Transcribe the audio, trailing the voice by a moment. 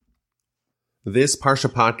This Parsha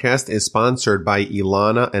podcast is sponsored by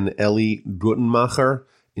Ilana and Eli Gutenmacher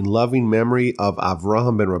in loving memory of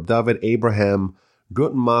Avraham ben Reb David Abraham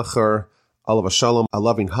Gutenmacher, alav shalom, a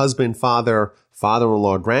loving husband, father,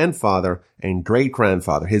 father-in-law, grandfather, and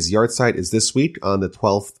great-grandfather. His yahrzeit is this week on the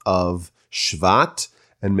 12th of Shvat,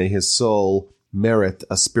 and may his soul merit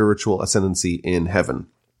a spiritual ascendancy in heaven.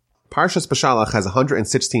 Parshas Beshalach has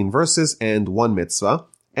 116 verses and one mitzvah,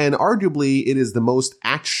 and arguably it is the most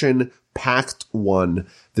action-packed one.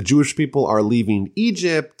 The Jewish people are leaving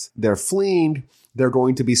Egypt, they're fleeing, they're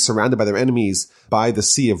going to be surrounded by their enemies by the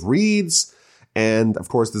Sea of Reeds, and of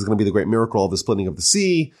course there's going to be the great miracle of the splitting of the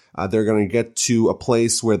sea. They're going to get to a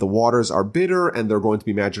place where the waters are bitter and they're going to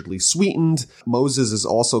be magically sweetened. Moses is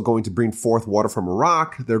also going to bring forth water from a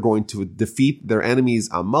rock. They're going to defeat their enemies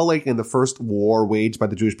Amalek in the first war waged by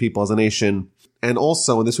the Jewish people as a nation. And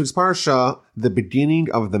also in this week's Parsha, the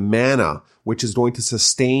beginning of the manna, which is going to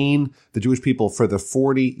sustain the Jewish people for the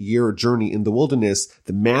 40-year journey in the wilderness.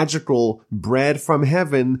 The magical bread from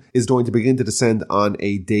heaven is going to begin to descend on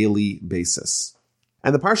a daily basis.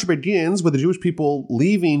 And the Parsha begins with the Jewish people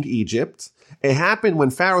leaving Egypt. It happened when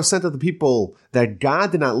Pharaoh sent to the people that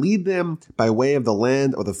God did not lead them by way of the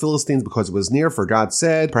land of the Philistines because it was near, for God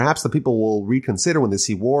said, perhaps the people will reconsider when they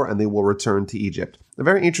see war and they will return to Egypt. A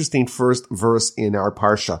very interesting first verse in our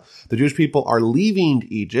Parsha. The Jewish people are leaving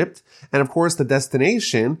Egypt, and of course the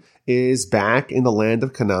destination is back in the land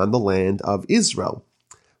of Canaan, the land of Israel.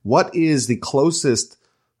 What is the closest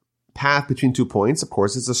path between 2 points? Of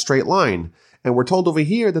course, it's a straight line. And we're told over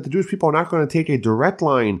here that the Jewish people are not going to take a direct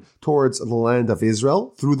line towards the land of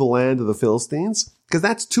Israel through the land of the Philistines, because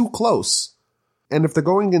that's too close. And if they're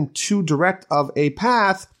going in too direct of a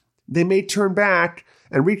path, they may turn back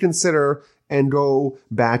and reconsider and go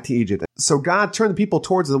back to Egypt. So God turned the people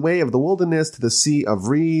towards the way of the wilderness to the Sea of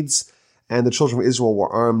Reeds, and the children of Israel were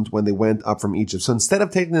armed when they went up from Egypt. So instead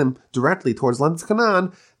of taking them directly towards the land of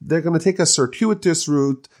Canaan, they're going to take a circuitous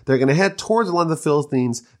route. They're going to head towards the land of the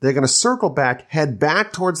Philistines. They're going to circle back, head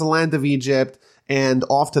back towards the land of Egypt, and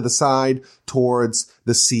off to the side towards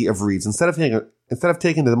the Sea of Reeds. Instead of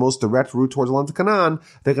taking the most direct route towards the land of Canaan,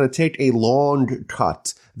 they're going to take a long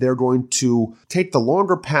cut. They're going to take the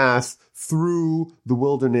longer path through the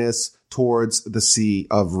wilderness towards the Sea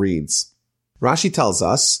of Reeds. Rashi tells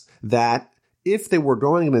us that if they were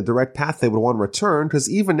going in a direct path, they would want to return, because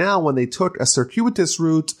even now when they took a circuitous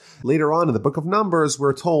route, later on in the book of Numbers,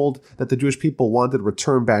 we're told that the Jewish people wanted to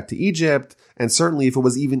return back to Egypt, and certainly if it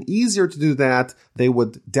was even easier to do that, they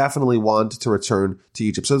would definitely want to return to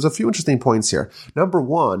Egypt. So there's a few interesting points here. Number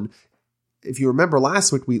one, if you remember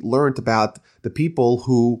last week, we learned about the people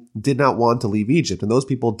who did not want to leave Egypt, and those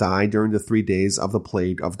people died during the 3 days of the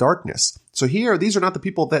plague of darkness. So here, these are not the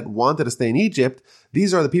people that wanted to stay in Egypt.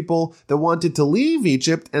 These are the people that wanted to leave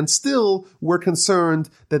Egypt and still were concerned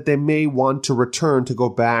that they may want to return to go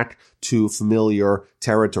back to familiar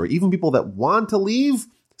territory. Even people that want to leave,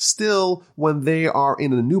 still, when they are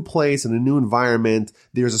in a new place, in a new environment,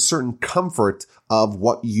 there's a certain comfort of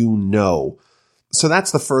what you know. So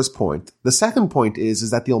that's the first point. The second point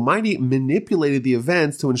is that the Almighty manipulated the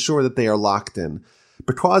events to ensure that they are locked in.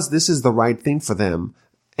 Because this is the right thing for them,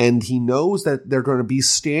 and He knows that they're going to be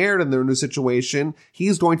scared in their new situation,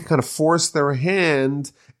 He's going to kind of force their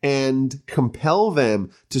hand and compel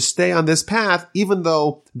them to stay on this path, even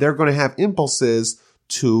though they're going to have impulses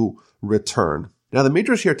to return. Now, the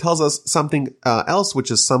Midrash here tells us something else,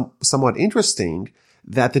 which is somewhat interesting,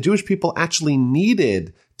 that the Jewish people actually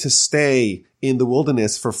needed to stay in the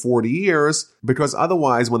wilderness for 40 years, because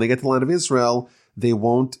otherwise, when they get to the land of Israel, they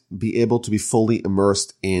won't be able to be fully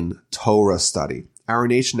immersed in Torah study. Our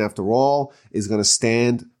nation, after all, is going to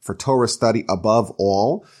stand for Torah study above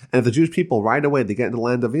all. And if the Jewish people right away, they get in the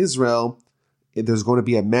land of Israel, there's going to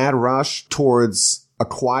be a mad rush towards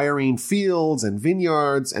acquiring fields and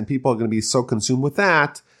vineyards, and people are going to be so consumed with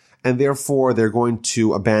that, and therefore they're going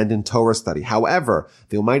to abandon Torah study. However,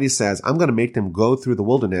 the Almighty says, I'm going to make them go through the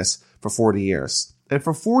wilderness for 40 years. And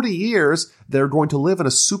for 40 years, they're going to live in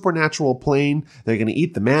a supernatural plane. They're going to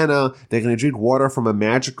eat the manna. They're going to drink water from a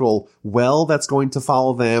magical well that's going to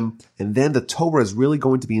follow them. And then the Torah is really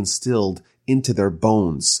going to be instilled into their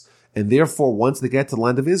bones. And therefore, once they get to the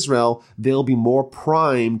land of Israel, they'll be more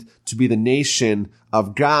primed to be the nation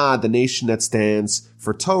of God, the nation that stands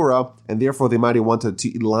for Torah. And therefore, they might have wanted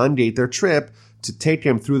to elongate their trip to take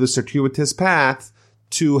them through the circuitous path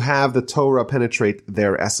to have the Torah penetrate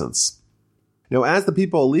their essence. Now, as the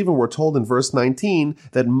people are leaving, we're told in verse 19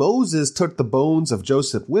 that Moses took the bones of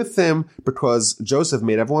Joseph with him because Joseph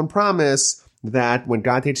made everyone promise that when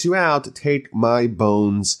God takes you out, take my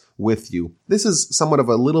bones with you. This is somewhat of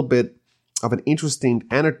a little bit of an interesting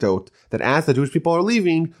anecdote that as the Jewish people are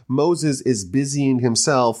leaving, Moses is busying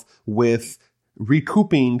himself with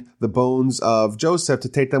recouping the bones of Joseph to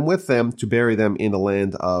take them with them to bury them in the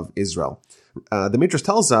land of Israel. The Midrash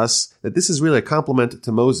tells us that this is really a compliment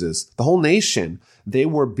to Moses. The whole nation, they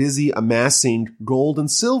were busy amassing gold and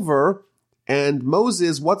silver, and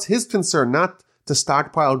Moses, what's his concern? Not to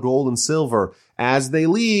stockpile gold and silver as they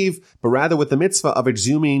leave, but rather with the mitzvah of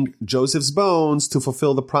exhuming Joseph's bones to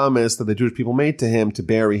fulfill the promise that the Jewish people made to him to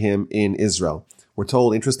bury him in Israel. We're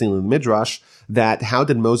told, interestingly, in the Midrash, that how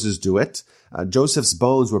did Moses do it? Joseph's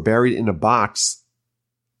bones were buried in a box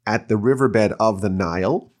at the riverbed of the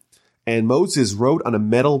Nile, and Moses wrote on a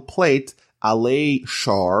metal plate, Alei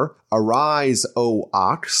Shar, arise, O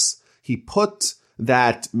ox. He put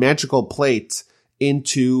that magical plate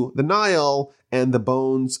into the Nile, and the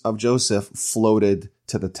bones of Joseph floated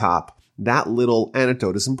to the top. That little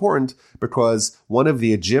anecdote is important because one of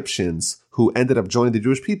the Egyptians who ended up joining the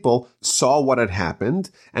Jewish people saw what had happened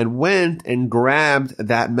and went and grabbed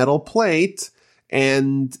that metal plate,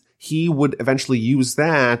 and he would eventually use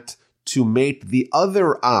that to make the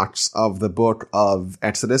other ox of the book of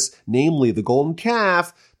Exodus, namely the golden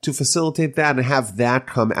calf, to facilitate that and have that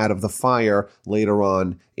come out of the fire later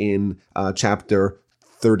on in chapter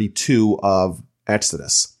 32 of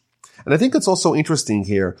Exodus. And I think it's also interesting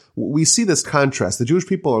here. We see this contrast. The Jewish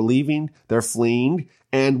people are leaving, they're fleeing,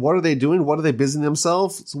 and what are they doing? What are they busying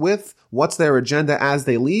themselves with? What's their agenda as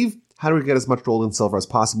they leave? How do we get as much gold and silver as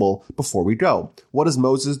possible before we go? What is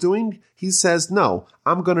Moses doing? He says, no,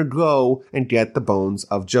 I'm going to go and get the bones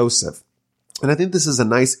of Joseph. And I think this is a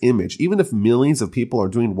nice image. Even if millions of people are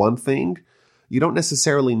doing one thing, you don't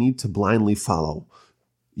necessarily need to blindly follow.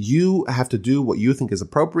 You have to do what you think is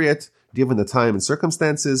appropriate, given the time and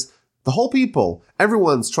circumstances. The whole people,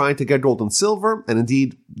 everyone's trying to get gold and silver, and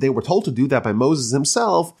indeed, they were told to do that by Moses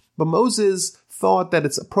himself, but Moses thought that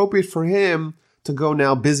it's appropriate for him to go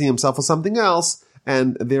now busy himself with something else,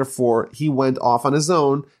 and therefore he went off on his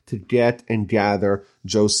own to get and gather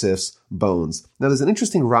Joseph's bones. Now, there's an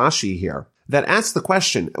interesting Rashi here that asks the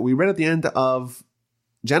question. We read at the end of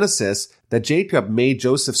Genesis that Jacob made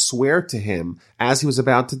Joseph swear to him as he was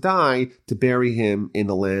about to die to bury him in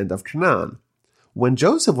the land of Canaan. When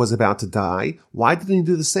Joseph was about to die, why didn't he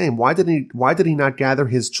do the same? Why did he not gather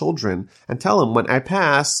his children and tell them, when I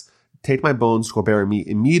pass, take my bones, go bury me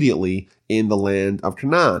immediately in the land of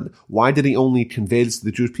Canaan? Why did he only convey this to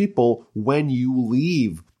the Jewish people? When you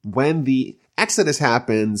leave, when the Exodus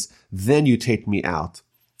happens, then you take me out.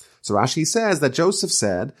 So Rashi says that Joseph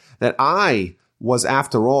said that I was,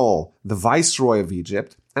 after all, the viceroy of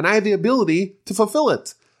Egypt, and I had the ability to fulfill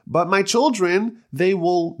it. But my children, they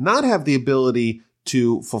will not have the ability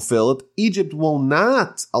to fulfill it. Egypt will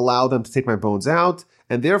not allow them to take my bones out,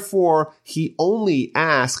 and therefore he only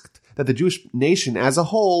asked that the Jewish nation as a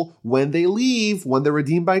whole, when they leave, when they're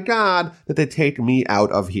redeemed by God, that they take me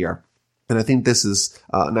out of here. And I think this is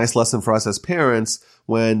a nice lesson for us as parents.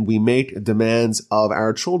 When we make demands of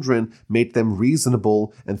our children, make them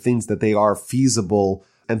reasonable and things that they are feasible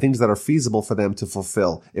and things that are feasible for them to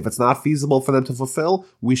fulfill. If it's not feasible for them to fulfill,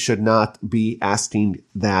 we should not be asking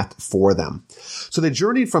that for them. So they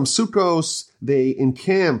journeyed from Sukkos. They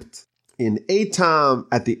encamped in Etam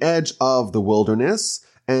at the edge of the wilderness.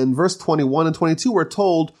 And verse 21 and 22, we're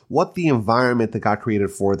told what the environment that God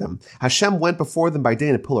created for them. Hashem went before them by day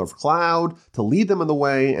in a pillar of cloud to lead them on the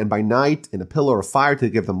way, and by night in a pillar of fire to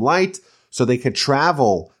give them light, so they could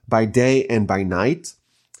travel by day and by night.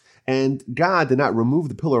 And God did not remove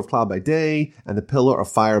the pillar of cloud by day and the pillar of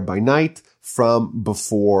fire by night from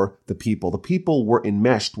before the people. The people were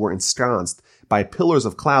enmeshed, were ensconced by pillars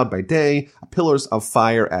of cloud by day, pillars of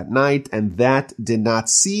fire at night, and that did not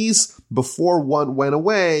cease. Before one went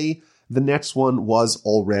away, the next one was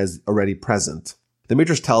already present. The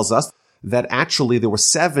Midrash tells us that actually there were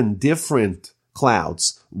 7 different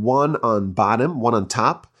clouds, one on bottom, one on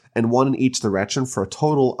top, and one in each direction for a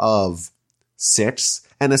total of 6,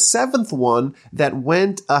 and a 7th one that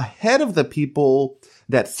went ahead of the people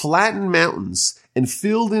that flattened mountains and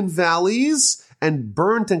filled in valleys and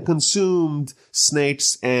burnt and consumed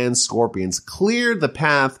snakes and scorpions, cleared the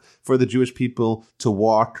path for the Jewish people to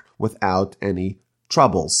walk without any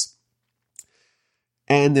troubles.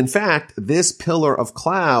 And in fact, this pillar of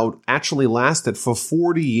cloud actually lasted for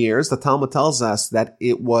 40 years. The Talmud tells us that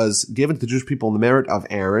it was given to the Jewish people in the merit of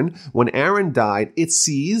Aaron. When Aaron died, it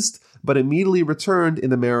ceased, but immediately returned in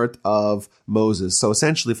the merit of Moses. So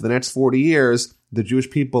essentially, for the next 40 years, the Jewish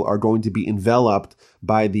people are going to be enveloped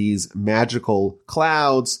by these magical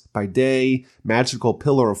clouds by day, magical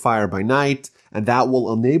pillar of fire by night, and that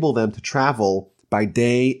will enable them to travel by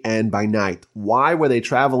day and by night. Why were they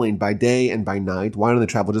traveling by day and by night? Why don't they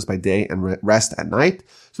travel just by day and rest at night?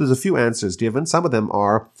 So there's a few answers given. Some of them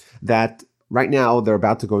are that right now they're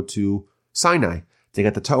about to go to Sinai to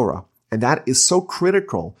get the Torah. And that is so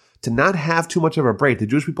critical to not have too much of a break. The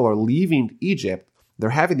Jewish people are leaving Egypt. They're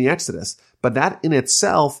having the Exodus, but that in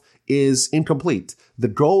itself is incomplete. The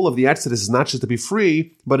goal of the Exodus is not just to be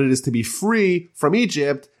free, but it is to be free from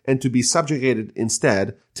Egypt and to be subjugated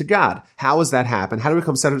instead to God. How does that happen? How do we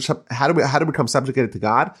become subjugated to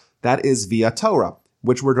God? That is via Torah,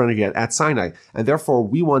 which we're going to get at Sinai. And therefore,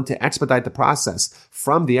 we want to expedite the process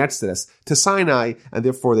from the Exodus to Sinai, and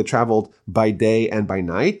therefore they traveled by day and by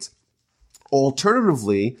night.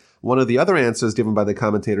 Alternatively, one of the other answers given by the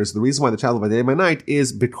commentators, the reason why they traveled by day and by night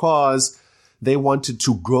is because they wanted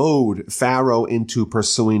to goad Pharaoh into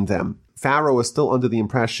pursuing them. Pharaoh is still under the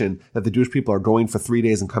impression that the Jewish people are going for 3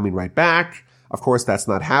 days and coming right back. Of course, that's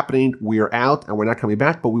not happening. We are out and we're not coming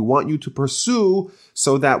back, but we want you to pursue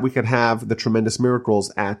so that we can have the tremendous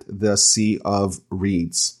miracles at the Sea of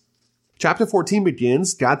Reeds. Chapter 14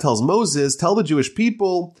 begins. God tells Moses, tell the Jewish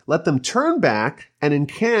people, let them turn back and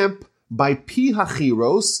encamp by Pi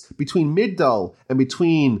Hachiros, between Migdal and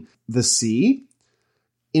between the sea,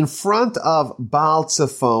 in front of Baal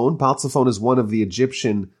Zephon. Baal Zephon is one of the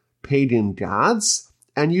Egyptian pagan gods,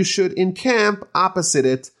 and you should encamp opposite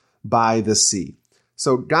it by the sea.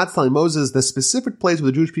 So God's telling Moses the specific place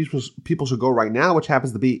where the Jewish people should go right now, which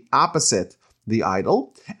happens to be opposite the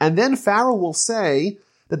idol. And then Pharaoh will say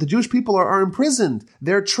that the Jewish people are imprisoned.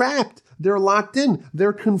 They're trapped. They're locked in.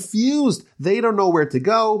 They're confused. They don't know where to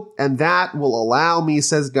go. And that will allow me,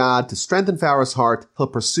 says God, to strengthen Pharaoh's heart. He'll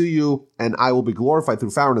pursue you, and I will be glorified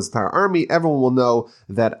through Pharaoh and his entire army. Everyone will know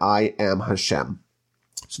that I am Hashem.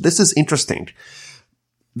 So this is interesting.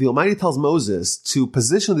 The Almighty tells Moses to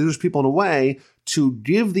position the Jewish people in a way to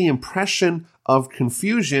give the impression of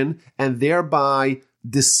confusion and thereby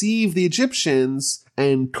deceive the Egyptians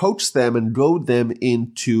and coach them and goad them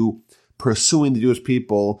into pursuing the Jewish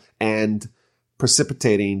people and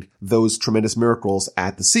precipitating those tremendous miracles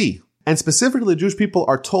at the sea. And specifically, the Jewish people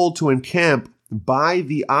are told to encamp by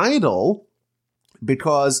the idol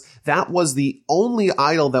because that was the only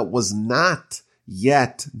idol that was not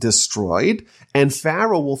yet destroyed. And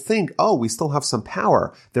Pharaoh will think, oh, we still have some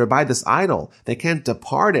power. They're by this idol. They can't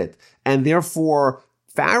depart it. And therefore,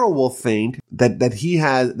 Pharaoh will think that he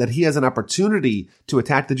has an opportunity to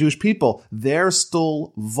attack the Jewish people. They're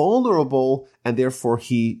still vulnerable, and therefore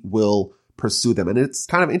he will pursue them. And it's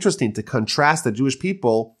kind of interesting to contrast the Jewish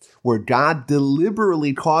people where God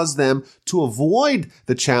deliberately caused them to avoid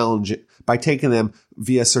the challenge by taking them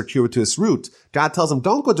via circuitous route. God tells them,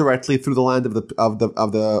 don't go directly through the land of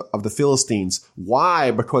the Philistines.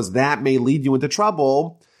 Why? Because that may lead you into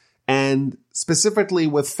trouble. And specifically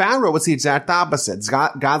with Pharaoh, it's the exact opposite.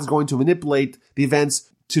 God's going to manipulate the events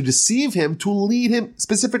to deceive him, to lead him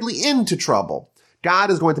specifically into trouble.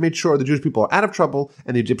 God is going to make sure the Jewish people are out of trouble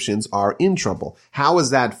and the Egyptians are in trouble. How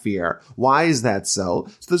is that fair? Why is that so?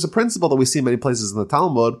 So there's a principle that we see in many places in the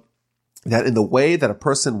Talmud that in the way that a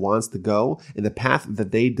person wants to go, in the path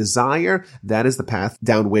that they desire, that is the path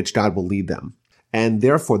down which God will lead them. And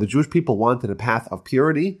therefore, the Jewish people wanted a path of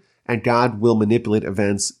purity, and God will manipulate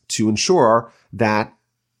events to ensure that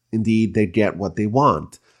indeed they get what they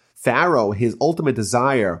want. Pharaoh, his ultimate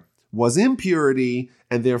desire was impurity,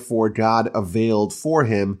 and therefore God availed for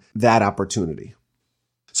him that opportunity.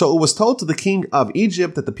 So it was told to the king of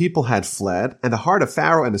Egypt that the people had fled, and the heart of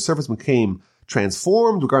Pharaoh and his servants became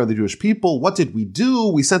transformed regarding the Jewish people. What did we do?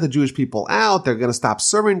 We sent the Jewish people out. They're going to stop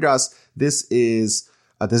serving us. This is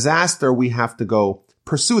a disaster. We have to go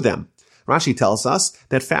pursue them. Rashi tells us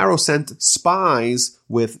that Pharaoh sent spies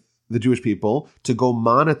with the Jewish people to go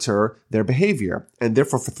monitor their behavior. And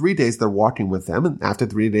therefore, for 3 days, they're walking with them. And after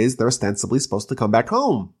 3 days, they're ostensibly supposed to come back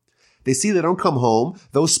home. They see they don't come home.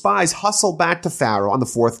 Those spies hustle back to Pharaoh on the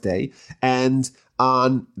 4th day. And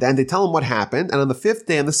then they tell him what happened. And on the 5th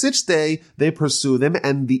day and the 6th day, they pursue them.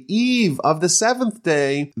 And the eve of the 7th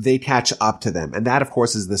day, they catch up to them. And that, of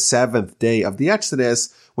course, is the 7th day of the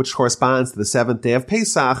Exodus, which corresponds to the 7th day of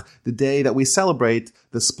Pesach, the day that we celebrate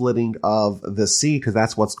the splitting of the sea, because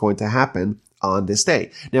that's what's going to happen on this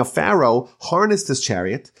day. Now, Pharaoh harnessed his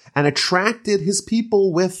chariot and attracted his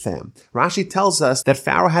people with him. Rashi tells us that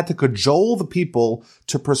Pharaoh had to cajole the people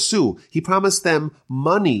to pursue. He promised them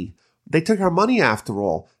money. They took our money after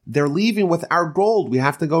all. They're leaving with our gold. We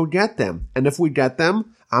have to go get them. And if we get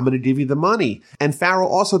them, I'm going to give you the money. And Pharaoh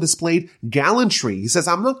also displayed gallantry. He says,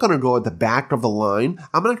 I'm not going to go at the back of the line.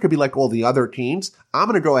 I'm not going to be like all the other kings. I'm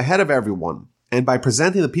going to go ahead of everyone. And by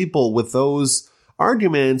presenting the people with those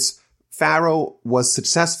arguments, Pharaoh was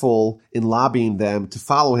successful in lobbying them to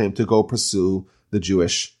follow him to go pursue the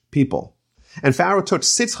Jewish people. And Pharaoh took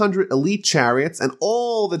 600 elite chariots and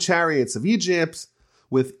all the chariots of Egypt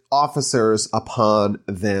with officers upon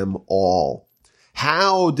them all.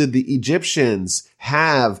 How did the Egyptians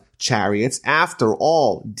have chariots? After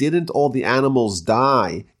all, didn't all the animals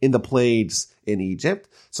die in the plagues in Egypt?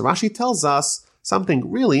 So Rashi tells us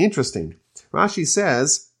something really interesting. Rashi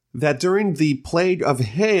says that during the plague of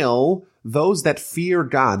hail, those that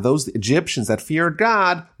feared God, those Egyptians that feared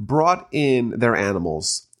God, brought in their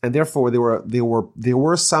animals. And therefore there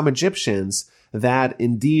were some Egyptians that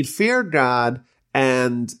indeed feared God,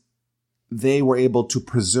 and they were able to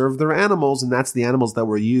preserve their animals, and that's the animals that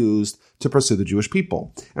were used to pursue the Jewish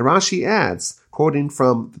people. And Rashi adds, quoting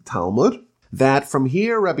from the Talmud, that from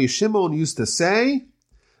here Rabbi Shimon used to say,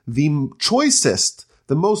 the choicest,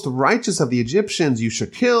 the most righteous of the Egyptians you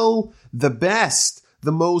should kill, the best,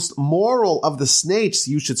 the most moral of the snakes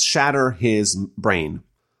you should shatter his brain.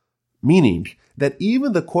 Meaning that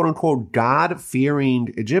even the quote-unquote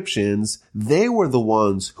God-fearing Egyptians, they were the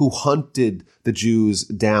ones who hunted the Jews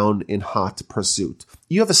down in hot pursuit.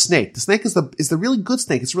 You have a snake. The snake is the really good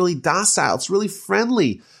snake. It's really docile. It's really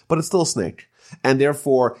friendly, but it's still a snake. And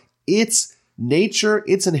therefore, its nature,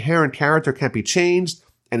 its inherent character can't be changed,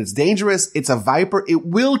 and it's dangerous. It's a viper. It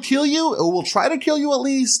will kill you. It will try to kill you at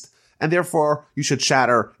least. And therefore, you should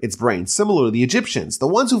shatter its brain. Similarly, the Egyptians, the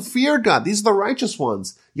ones who feared God, these are the righteous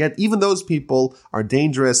ones. Yet even those people are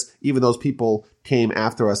dangerous. Even those people came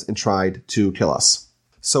after us and tried to kill us.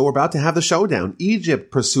 So we're about to have the showdown.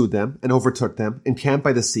 Egypt pursued them and overtook them, encamped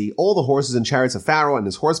by the sea. All the horses and chariots of Pharaoh and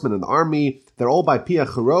his horsemen and the army, they're all by Pia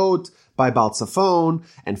Cherot, by Baal-Zephon.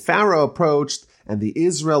 And Pharaoh approached, and the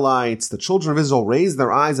Israelites, the children of Israel, raised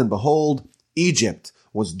their eyes, and behold, Egypt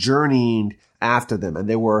was journeying after them. And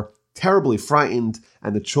they were terribly frightened,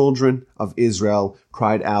 and the children of Israel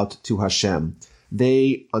cried out to Hashem.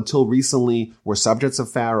 They, until recently, were subjects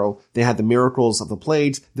of Pharaoh. They had the miracles of the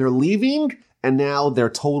plagues. They're leaving, and now they're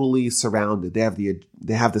totally surrounded.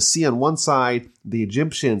 They have the sea on one side. The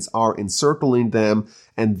Egyptians are encircling them,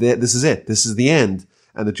 and this is it. This is the end.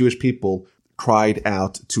 And the Jewish people cried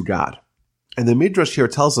out to God. And the Midrash here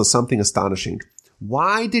tells us something astonishing.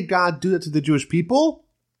 Why did God do that to the Jewish people?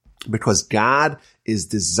 Because God is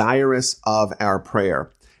desirous of our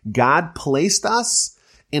prayer. God placed us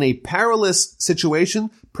in a perilous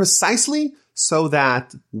situation precisely so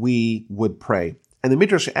that we would pray. And the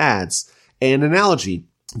Midrash adds an analogy.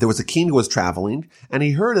 There was a king who was traveling, and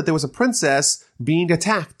he heard that there was a princess being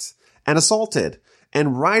attacked and assaulted.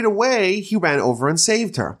 And right away, he ran over and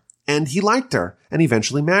saved her. And he liked her, and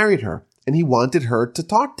eventually married her. And he wanted her to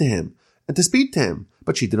talk to him and to speak to him,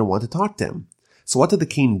 but she didn't want to talk to him. So what did the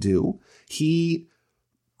king do? He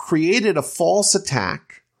created a false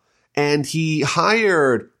attack, and he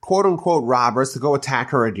hired quote-unquote robbers to go attack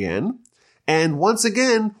her again. And once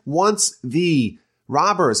again, once the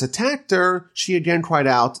robbers attacked her, she again cried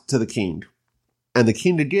out to the king. And the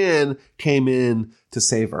king again came in to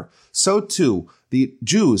save her. So too, the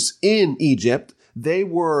Jews in Egypt, they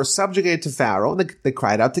were subjugated to Pharaoh, and they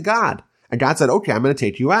cried out to God. And God said, okay, I'm going to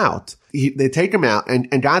take you out. They take him out,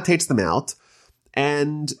 and God takes them out.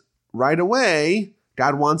 And right away,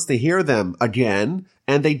 God wants to hear them again,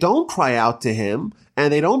 and they don't cry out to him,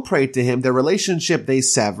 and they don't pray to him. Their relationship they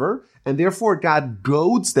sever, and therefore God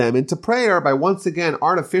goads them into prayer by once again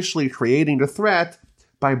artificially creating the threat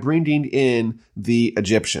by bringing in the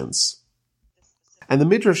Egyptians. And the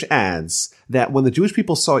Midrash adds that when the Jewish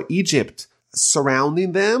people saw Egypt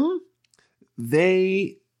surrounding them,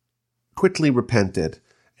 they quickly repented.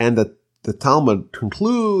 And the Talmud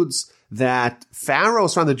concludes that Pharaoh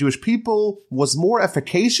surrounding the Jewish people was more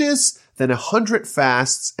efficacious than 100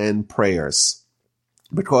 fasts and prayers.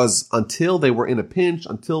 Because until they were in a pinch,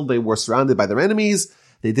 until they were surrounded by their enemies,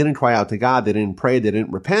 they didn't cry out to God, they didn't pray, they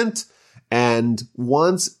didn't repent. And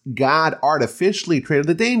once God artificially created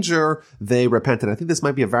the danger, they repented. I think this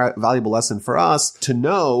might be a very valuable lesson for us to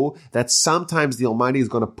know that sometimes the Almighty is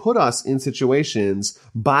going to put us in situations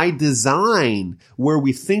by design where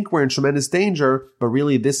we think we're in tremendous danger, but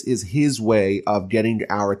really this is His way of getting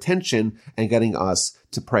our attention and getting us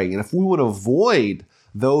to pray. And if we want to avoid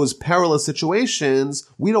those perilous situations,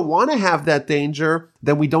 we don't want to have that danger,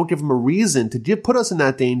 then we don't give him a reason to put us in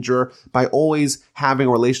that danger by always having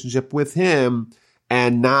a relationship with him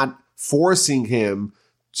and not forcing him,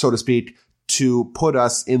 so to speak, to put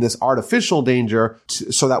us in this artificial danger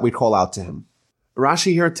so that we call out to him.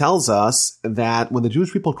 Rashi here tells us that when the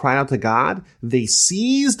Jewish people cried out to God, they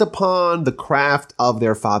seized upon the craft of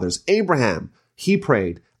their fathers. Abraham, he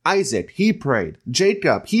prayed. Isaac, he prayed.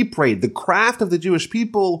 Jacob, he prayed. The craft of the Jewish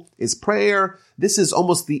people is prayer. This is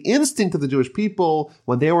almost the instinct of the Jewish people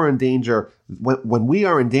when they were in danger. When we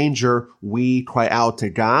are in danger, we cry out to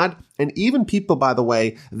God. And even people, by the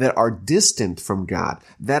way, that are distant from God,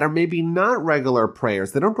 that are maybe not regular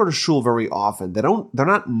prayers, they don't go to shul very often, they're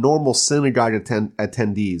not normal synagogue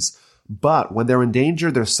attendees. But when they're in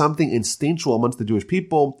danger, there's something instinctual amongst the Jewish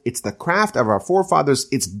people. It's the craft of our forefathers.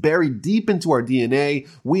 It's buried deep into our DNA.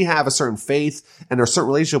 We have a certain faith and a certain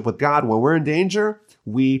relationship with God. When we're in danger,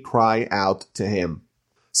 we cry out to Him.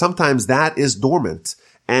 Sometimes that is dormant.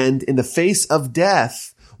 And in the face of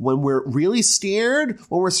death, when we're really scared,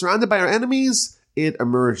 when we're surrounded by our enemies, it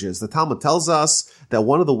emerges. The Talmud tells us that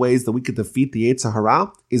one of the ways that we could defeat the Yetzer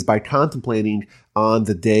Hara is by contemplating on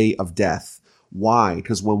the day of death. Why?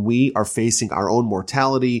 Because when we are facing our own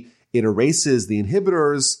mortality, it erases the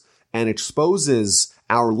inhibitors and exposes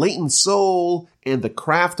our latent soul and the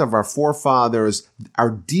craft of our forefathers. Our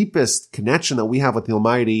deepest connection that we have with the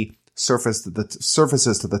Almighty surfaces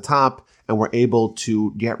to the top, and we're able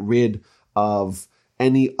to get rid of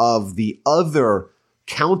any of the other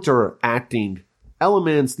counteracting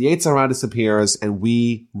elements. The Yetzer Hara disappears, and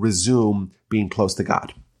we resume being close to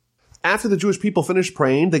God. After the Jewish people finish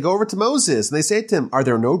praying, they go over to Moses and they say to him, "Are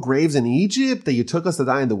there no graves in Egypt that you took us to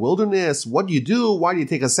die in the wilderness? What do you do? Why do you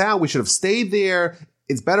take us out? We should have stayed there.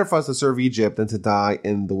 It's better for us to serve Egypt than to die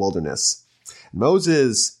in the wilderness."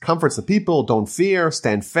 Moses comforts the people, "Don't fear,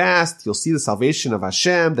 stand fast. You'll see the salvation of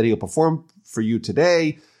Hashem that He'll perform for you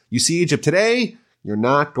today. You see Egypt today, you're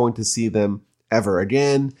not going to see them ever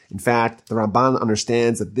again." In fact, the Ramban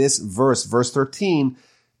understands that this verse 13,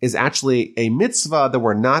 is actually a mitzvah that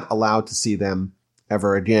we're not allowed to see them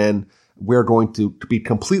ever again. We're going to be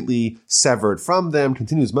completely severed from them.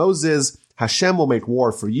 Continues Moses, "Hashem will make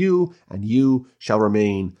war for you, and you shall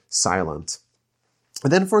remain silent."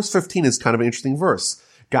 And then verse 15 is kind of an interesting verse.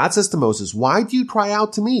 God says to Moses, "Why do you cry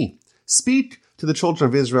out to me? Speak to the children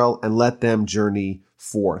of Israel and let them journey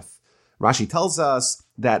forth." Rashi tells us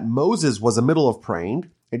that Moses was in the middle of praying,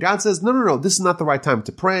 and God says, no, this is not the right time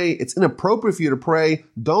to pray. It's inappropriate for you to pray.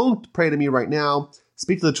 Don't pray to me right now.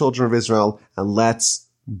 Speak to the children of Israel and let's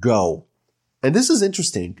go. And this is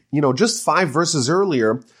interesting. Just 5 verses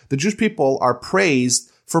earlier, the Jewish people are praised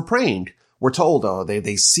for praying. We're told,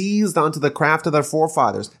 they seized onto the craft of their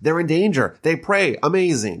forefathers. They're in danger. They pray.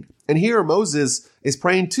 Amazing. And here Moses is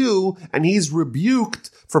praying too, and he's rebuked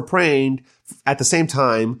for praying at the same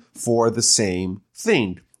time for the same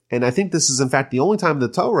thing. And I think this is, in fact, the only time in the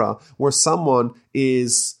Torah where someone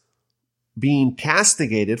is being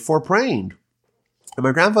castigated for praying. And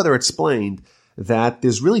my grandfather explained that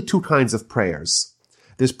there's really 2 kinds of prayers.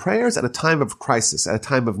 There's prayers at a time of crisis, at a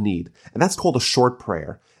time of need. And that's called a short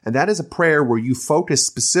prayer. And that is a prayer where you focus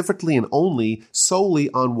specifically and solely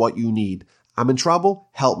on what you need. I'm in trouble,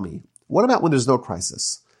 help me. What about when there's no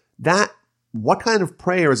crisis? What kind of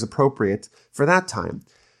prayer is appropriate for that time?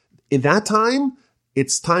 In that time,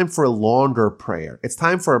 it's time for a longer prayer. It's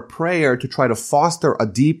time for a prayer to try to foster a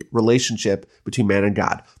deep relationship between man and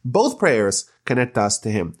God. Both prayers connect us to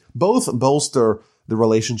Him. Both bolster the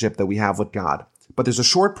relationship that we have with God. But there's a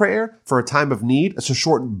short prayer for a time of need. It's a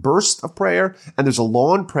short burst of prayer. And there's a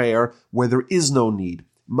long prayer where there is no need.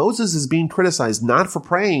 Moses is being criticized not for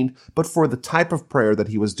praying, but for the type of prayer that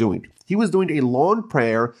he was doing. He was doing a long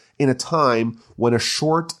prayer in a time when a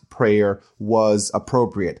short prayer was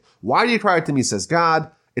appropriate. "Why do you cry out to me?" says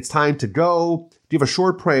God. "It's time to go. Give a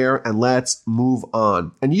short prayer and let's move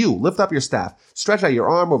on. And you, lift up your staff, stretch out your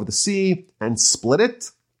arm over the sea and split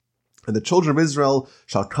it. And the children of Israel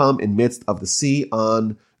shall come in midst of the sea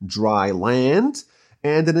on dry land.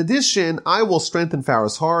 And in addition, I will strengthen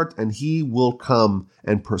Pharaoh's heart, and he will come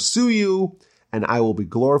and pursue you, and I will be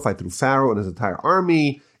glorified through Pharaoh and his entire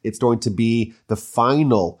army." It's going to be the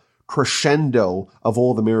final crescendo of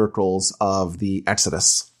all the miracles of the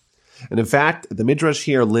Exodus. And in fact, the Midrash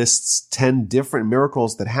here lists 10 different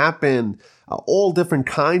miracles that happened, all different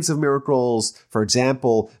kinds of miracles. For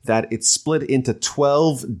example, that it's split into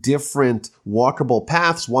 12 different walkable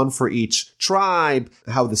paths, one for each tribe,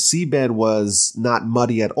 how the seabed was not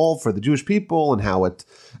muddy at all for the Jewish people, and how it,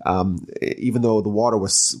 even though the water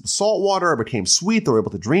was salt water, it became sweet, they were able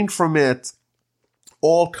to drink from it.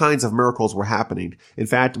 All kinds of miracles were happening. In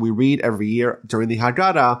fact, we read every year during the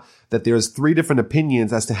Haggadah that there's 3 different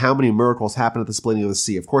opinions as to how many miracles happened at the splitting of the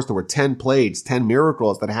sea. Of course, there were 10 plagues, 10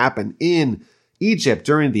 miracles that happened in Egypt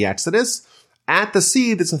during the Exodus. At the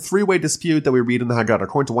sea, there's a 3-way dispute that we read in the Haggadah.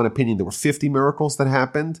 According to one opinion, there were 50 miracles that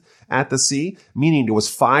happened at the sea, meaning it was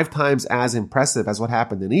 5 times as impressive as what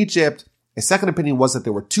happened in Egypt. A second opinion was that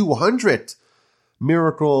there were 200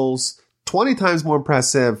 miracles, 20 times more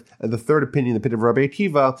impressive. And the third opinion, the opinion of Rabbi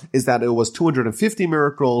Akiva, is that it was 250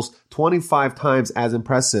 miracles, 25 times as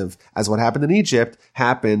impressive as what happened in Egypt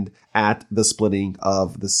happened at the splitting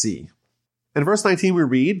of the sea. In verse 19, we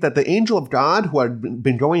read that the angel of God, who had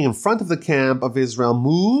been going in front of the camp of Israel,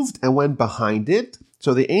 moved and went behind it.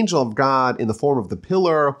 So the angel of God, in the form of the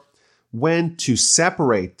pillar, went to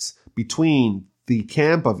separate between the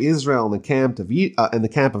camp of Israel and the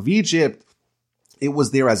camp of Egypt. It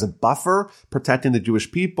was there as a buffer, protecting the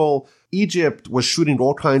Jewish people. Egypt was shooting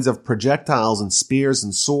all kinds of projectiles and spears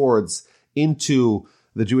and swords into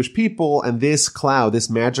the Jewish people, and this cloud, this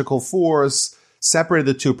magical force, separated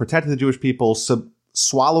the two, protected the Jewish people,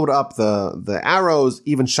 swallowed up the arrows,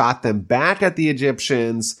 even shot them back at the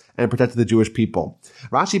Egyptians, and protected the Jewish people.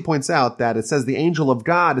 Rashi points out that it says the angel of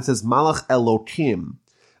God, it says Malach Elokim,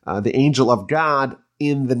 the angel of God,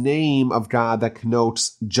 in the name of God that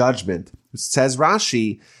connotes judgment. It says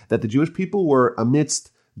Rashi that the Jewish people were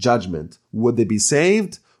amidst judgment. Would they be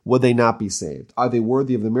saved? Would they not be saved? Are they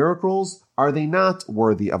worthy of the miracles? Are they not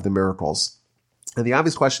worthy of the miracles? And the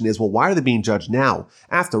obvious question is, well, why are they being judged now?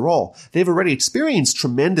 After all, they've already experienced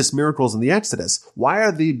tremendous miracles in the Exodus. Why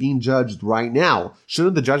are they being judged right now?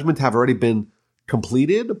 Shouldn't the judgment have already been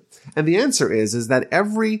completed? And the answer is that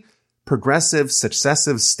every progressive,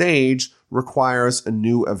 successive stage requires a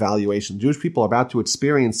new evaluation. Jewish people are about to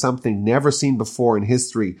experience something never seen before in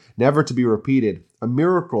history, never to be repeated, a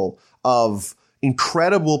miracle of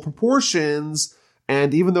incredible proportions.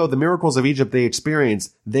 And even though the miracles of Egypt they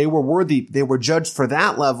experienced, they were worthy, they were judged for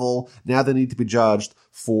that level, now they need to be judged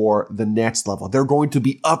for the next level. They're going to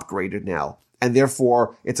be upgraded now. And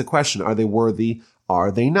therefore, it's a question, are they worthy?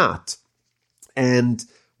 Are they not? And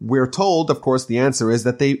we're told, of course, the answer is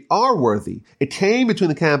that they are worthy. It came between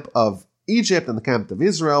the camp of Egypt and the camp of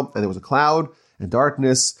Israel, and there was a cloud and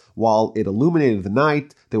darkness while it illuminated the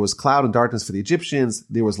night. There was cloud and darkness for the Egyptians.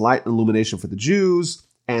 There was light and illumination for the Jews,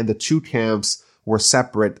 and the two camps were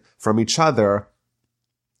separate from each other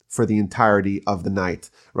for the entirety of the night.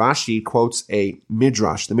 Rashi quotes a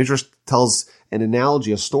midrash. The midrash tells an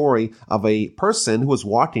analogy, a story of a person who was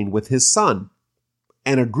walking with his son,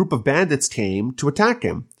 and a group of bandits came to attack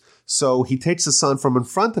him. So he takes his son from in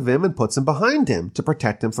front of him and puts him behind him to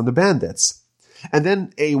protect him from the bandits. And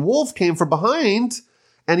then a wolf came from behind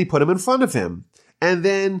and he put him in front of him. And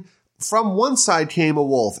then from one side came a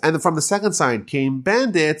wolf, and then from the second side came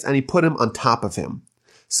bandits, and he put him on top of him.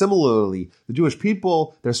 Similarly, the Jewish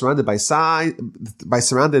people, they're surrounded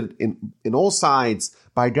surrounded in all sides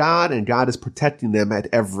by God, and God is protecting them at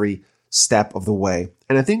every step of the way.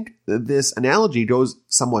 And I think this analogy goes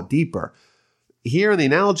somewhat deeper. Here in the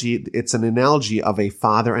analogy, it's an analogy of a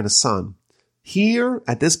father and a son. Here,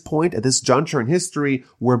 at this point, at this juncture in history,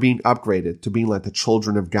 we're being upgraded to being like the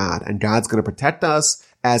children of God, and God's going to protect us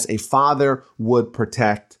as a father would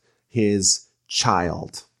protect his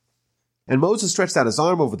child. And Moses stretched out his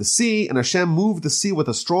arm over the sea, and Hashem moved the sea with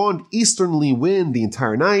a strong easterly wind the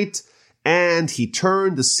entire night, and he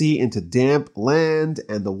turned the sea into damp land,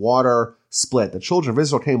 and the water split. The children of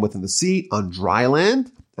Israel came within the sea on dry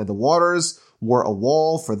land, and the waters were a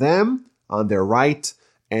wall for them on their right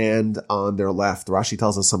and on their left. Rashi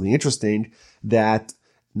tells us something interesting, that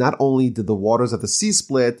not only did the waters of the sea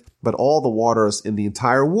split, but all the waters in the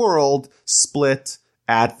entire world split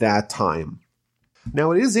at that time.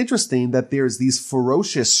 Now, it is interesting that there's these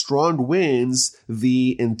ferocious, strong winds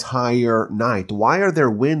the entire night. Why are there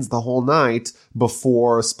winds the whole night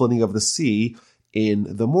before splitting of the sea in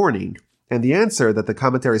the morning? And the answer that the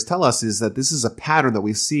commentaries tell us is that this is a pattern that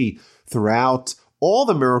we see throughout all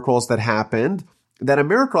the miracles that happened, that a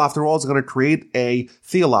miracle, after all, is going to create a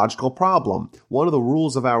theological problem. One of the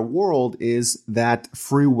rules of our world is that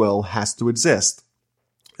free will has to exist.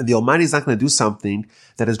 And the Almighty is not going to do something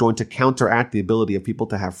that is going to counteract the ability of people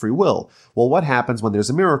to have free will. Well, what happens when there's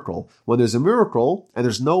a miracle? When there's a miracle, and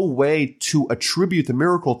there's no way to attribute the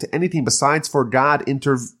miracle to anything besides for God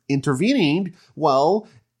intervening, well,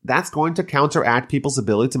 that's going to counteract people's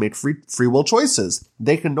ability to make free will choices.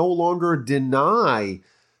 They can no longer deny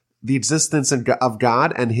the existence of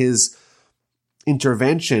God and his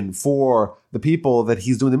intervention for the people that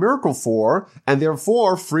he's doing the miracle for, and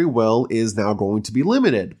therefore free will is now going to be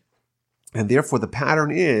limited. And therefore the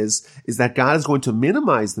pattern is that God is going to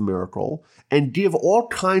minimize the miracle and give all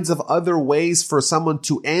kinds of other ways for someone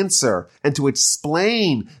to answer and to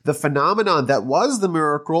explain the phenomenon that was the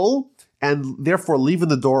miracle, and therefore leaving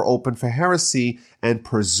the door open for heresy and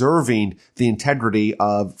preserving the integrity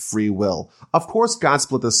of free will. Of course, God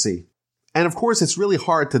split the sea. And of course, it's really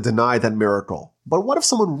hard to deny that miracle. But what if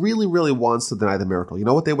someone really, really wants to deny the miracle? You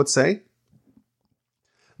know what they would say?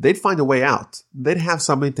 they'd find a way out. They'd have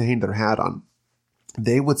something to hang their hat on.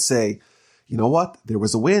 They would say, you know what? There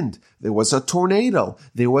was a wind. There was a tornado.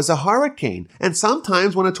 There was a hurricane. And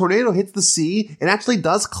sometimes when a tornado hits the sea, it actually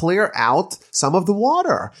does clear out some of the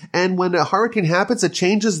water. And when a hurricane happens, it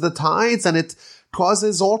changes the tides and it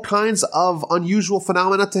causes all kinds of unusual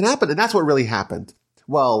phenomena to happen. And that's what really happened.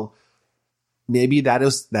 Well, maybe that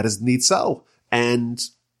is indeed so. And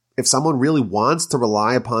if someone really wants to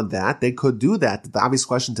rely upon that, they could do that. The obvious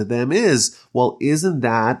question to them is, well, isn't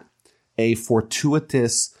that a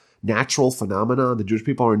fortuitous natural phenomenon? The Jewish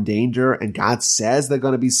people are in danger and God says they're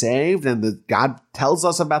going to be saved and God tells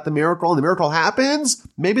us about the miracle and the miracle happens.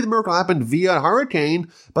 Maybe the miracle happened via a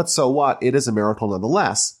hurricane, but so what? It is a miracle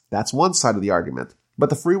nonetheless. That's one side of the argument. But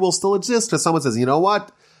the free will still exists because someone says, you know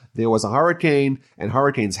what? There was a hurricane and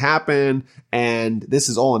hurricanes happen and this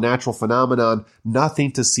is all a natural phenomenon.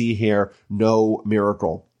 Nothing to see here. No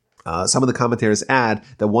miracle. Some of the commentators add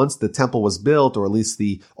that once the temple was built, or at least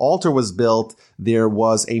the altar was built, there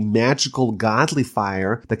was a magical godly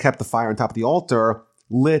fire that kept the fire on top of the altar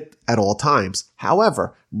lit at all times.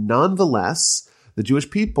 However, nonetheless, the Jewish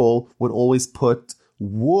people would always put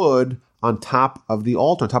wood on top of the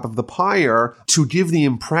altar, on top of the pyre, to give the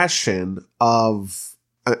impression of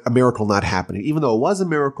a miracle not happening. Even though it was a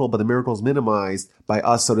miracle, but the miracle is minimized by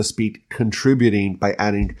us, so to speak, contributing by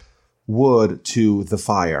adding wood to the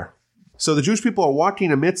fire. So the Jewish people are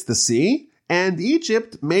walking amidst the sea, and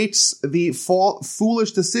Egypt makes the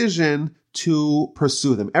foolish decision to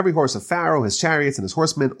pursue them. Every horse of Pharaoh, his chariots, and his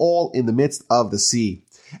horsemen, all in the midst of the sea.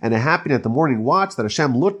 And it happened at the morning watch that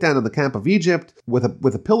Hashem looked down on the camp of Egypt with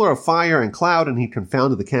a pillar of fire and cloud, and he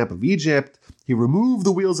confounded the camp of Egypt. He removed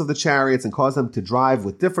the wheels of the chariots and caused them to drive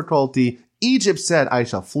with difficulty. Egypt said, I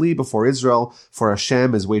shall flee before Israel, for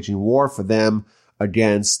Hashem is waging war for them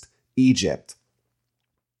against Egypt.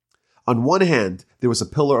 On one hand, there was a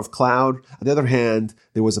pillar of cloud. On the other hand,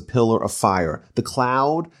 there was a pillar of fire. The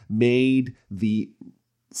cloud made the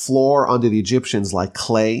floor under the Egyptians like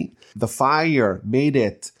clay. The fire made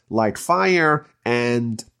it like fire,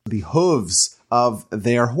 and the hooves of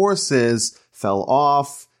their horses fell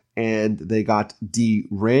off, and they got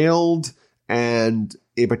derailed, and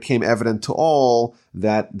it became evident to all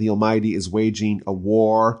that the Almighty is waging a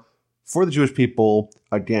war for the Jewish people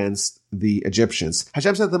against the Egyptians.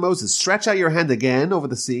 Hashem said to Moses, stretch out your hand again over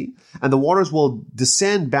the sea, and the waters will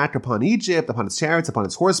descend back upon Egypt, upon its chariots, upon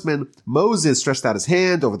its horsemen. Moses stretched out his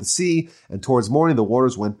hand over the sea, and towards morning the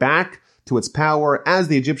waters went back to its power as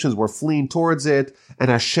the Egyptians were fleeing towards it,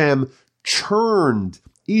 and Hashem churned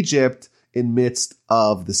Egypt in midst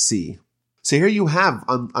of the sea. So here you have,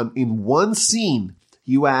 in one scene,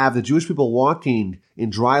 you have the Jewish people walking in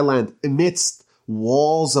dry land amidst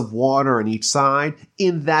walls of water on each side.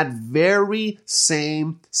 In that very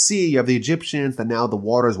same sea, you have the Egyptians that now the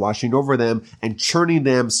water is washing over them and churning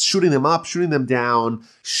them, shooting them up, shooting them down,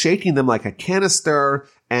 shaking them like a canister,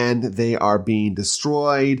 and they are being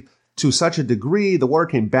destroyed. To such a degree, the water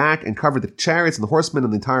came back and covered the chariots and the horsemen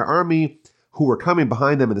and the entire army who were coming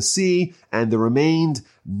behind them in the sea, and there remained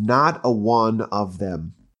not a one of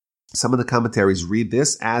them. Some of the commentaries read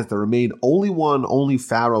this as there remained only one, only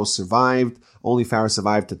Pharaoh survived. Only Pharaoh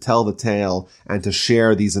survived to tell the tale and to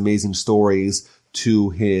share these amazing stories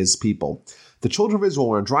to his people. The children of Israel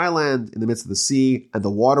were on dry land in the midst of the sea, and the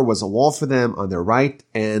water was a wall for them on their right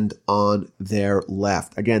and on their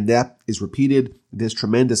left. Again, that is repeated, this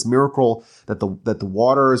tremendous miracle that the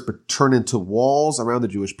waters turn into walls around the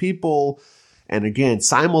Jewish people. And again,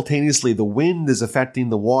 simultaneously, the wind is affecting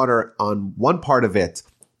the water on one part of it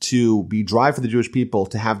to be dry for the Jewish people,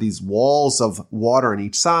 to have these walls of water on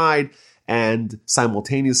each side. And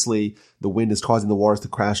simultaneously, the wind is causing the waters to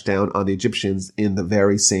crash down on the Egyptians in the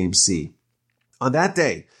very same sea. On that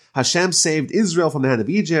day, Hashem saved Israel from the hand of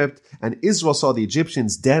Egypt, and Israel saw the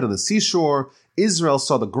Egyptians dead on the seashore. Israel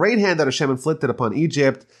saw the great hand that Hashem inflicted upon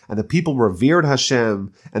Egypt, and the people revered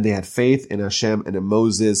Hashem, and they had faith in Hashem and in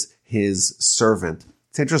Moses, his servant.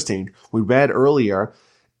 It's interesting. We read earlier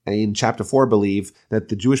in chapter 4, I believe, that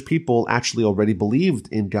the Jewish people actually already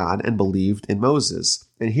believed in God and believed in Moses.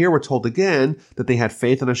 And here we're told again that they had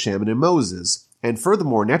faith in Hashem and in Moses. And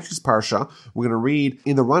furthermore, next week's Parsha, we're going to read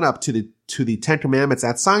in the run-up to the Ten Commandments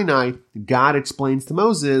at Sinai, God explains to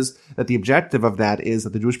Moses that the objective of that is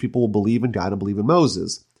that the Jewish people will believe in God and believe in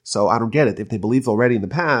Moses. So I don't get it. If they believed already in the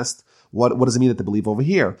past, what does it mean that they believe over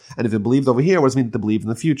here? And if they believed over here, what does it mean that they believe in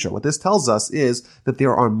the future? What this tells us is that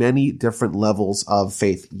there are many different levels of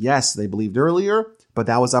faith. Yes, they believed earlier, but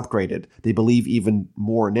that was upgraded. They believe even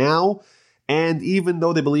more now. And even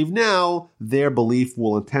though they believe now, their belief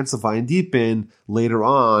will intensify and deepen later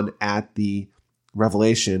on at the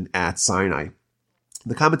revelation at Sinai.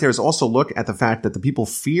 The commentators also look at the fact that the people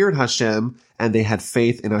feared Hashem and they had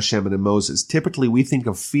faith in Hashem and in Moses. Typically, we think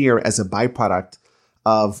of fear as a byproduct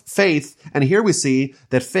of faith, and here we see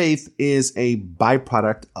that faith is a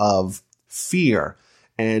byproduct of fear.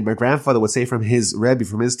 And my grandfather would say from his Rebbe,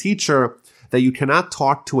 from his teacher, that you cannot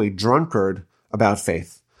talk to a drunkard about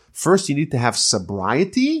faith. First, you need to have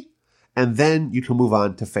sobriety, and then you can move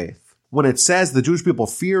on to faith. When it says the Jewish people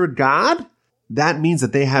feared God, that means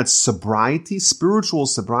that they had sobriety, spiritual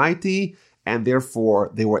sobriety, and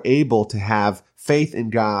therefore they were able to have faith in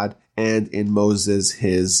God and in Moses,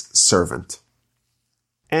 his servant.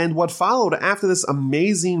 And what followed after this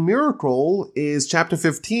amazing miracle is chapter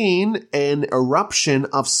 15, an eruption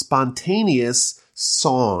of spontaneous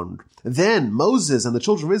song. Then Moses and the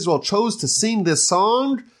children of Israel chose to sing this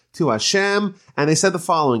song to Hashem, and they said the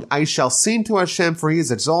following: I shall sing to Hashem, for he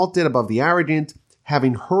is exalted above the arrogant,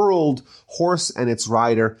 having hurled horse and its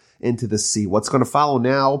rider into the sea. What's going to follow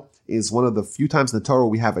now is one of the few times in the Torah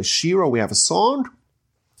we have a shira, we have a song.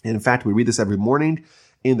 And in fact, we read this every morning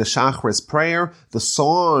in the Shacharis prayer, the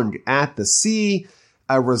song at the sea,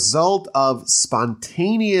 a result of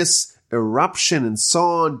spontaneous eruption and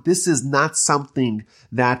song. This is not something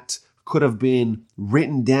that could have been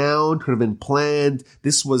written down, could have been planned.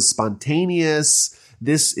 This was spontaneous.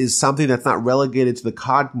 This is something that's not relegated to the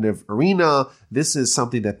cognitive arena. This is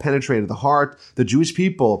something that penetrated the heart. The Jewish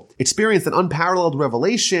people experienced an unparalleled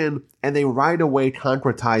revelation, and they right away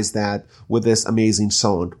concretized that with this amazing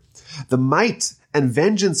song. The might and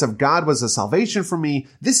vengeance of God was a salvation for me.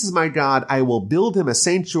 This is my God. I will build him a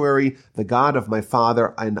sanctuary, the God of my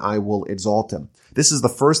father, and I will exalt him. This is the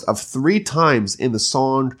first of 3 times in the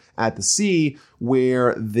song at the sea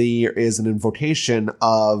where there is an invocation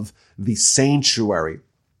of the sanctuary.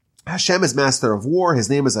 Hashem is master of war. His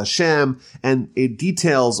name is Hashem, and it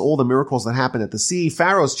details all the miracles that happened at the sea.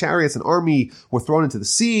 Pharaoh's chariots and army were thrown into the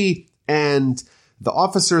sea, and the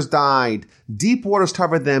officers died. Deep waters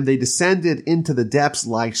covered them. They descended into the depths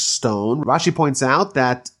like stone. Rashi points out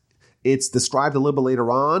that it's described a little bit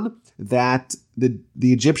later on that the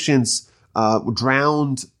Egyptians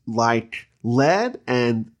drowned like lead,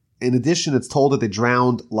 and in addition, it's told that they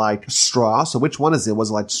drowned like straw. So which one is it?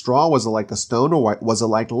 Was it like straw? Was it like a stone? Or was it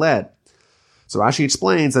like lead? So Rashi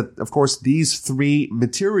explains that, of course, these 3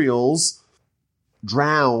 materials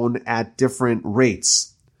drown at different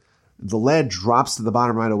rates. The lead drops to the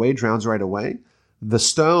bottom right away, drowns right away. The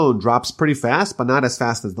stone drops pretty fast, but not as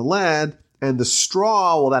fast as the lead. And the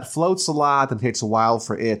straw, well, that floats a lot and takes a while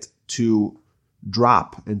for it to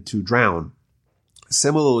drop and to drown.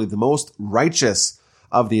 Similarly, the most righteous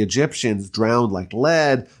of the Egyptians drowned like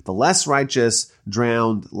lead, the less righteous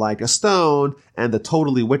drowned like a stone, and the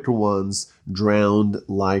totally wicked ones drowned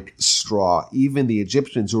like straw. Even the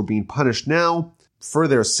Egyptians who are being punished now for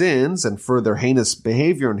their sins and for their heinous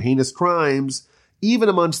behavior and heinous crimes, even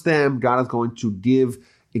amongst them, God is going to give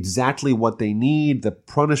exactly what they need. The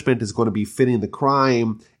punishment is going to be fitting the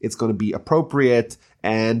crime. It's going to be appropriate,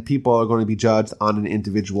 and people are going to be judged on an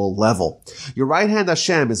individual level. Your right hand,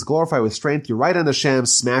 Hashem, is glorified with strength. Your right hand, Hashem,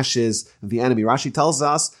 smashes the enemy. Rashi tells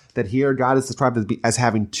us that here God is described as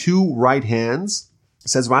having 2 right hands.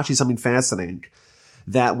 Says Rashi something fascinating,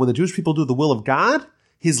 that when the Jewish people do the will of God,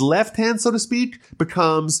 his left hand, so to speak,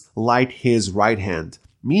 becomes like his right hand.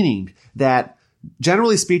 Meaning that,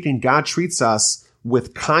 generally speaking, God treats us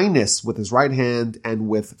with kindness with his right hand and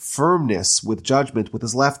with firmness, with judgment with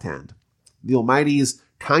his left hand. The Almighty's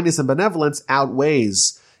kindness and benevolence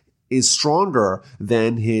is stronger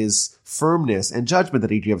than his firmness and judgment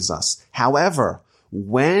that he gives us. However,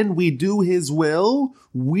 when we do his will,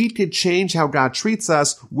 we could change how God treats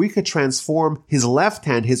us. We could transform his left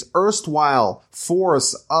hand, his erstwhile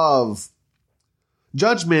force of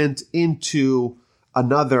judgment, into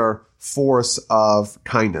another force of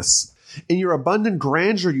kindness. In your abundant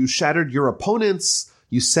grandeur, you shattered your opponents.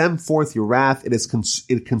 You send forth your wrath.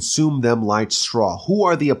 It consumed them like straw. Who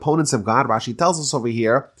are the opponents of God? Rashi tells us over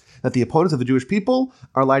here that the opponents of the Jewish people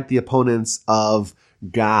are like the opponents of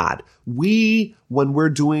God. We, when we're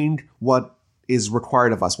doing what is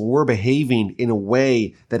required of us, when we're behaving in a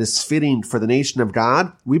way that is fitting for the nation of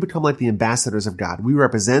God, we become like the ambassadors of God. We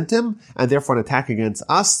represent him, and therefore an attack against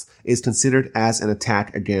us is considered as an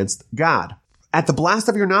attack against God. At the blast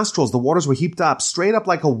of your nostrils, the waters were heaped up. Straight up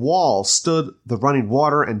like a wall stood the running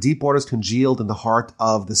water, and deep waters congealed in the heart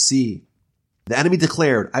of the sea. The enemy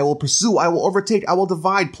declared, I will pursue, I will overtake, I will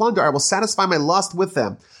divide, plunder, I will satisfy my lust with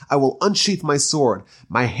them. I will unsheath my sword.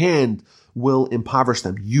 My hand will impoverish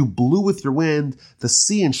them. You blew with your wind, the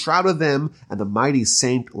sea enshrouded them, and the mighty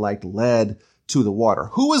sank like lead to the water.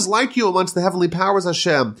 Who is like you amongst the heavenly powers,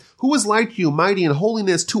 Hashem? Who is like you, mighty in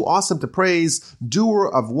holiness, too awesome to praise, doer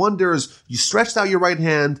of wonders? You stretched out your right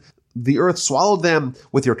hand. The earth swallowed them.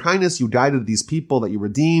 With your kindness, you guided these people that you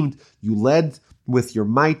redeemed. You led with your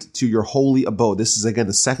might to your holy abode. This is, again,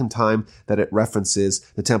 the second time that it references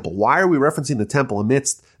the temple. Why are we referencing the temple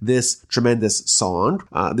amidst this tremendous song?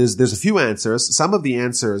 There's a few answers. Some of the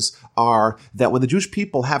answers are that when the Jewish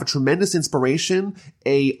people have a tremendous inspiration,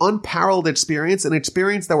 a unparalleled experience, an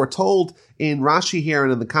experience that we're told in Rashi here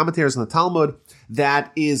and in the commentaries in the Talmud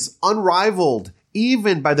that is unrivaled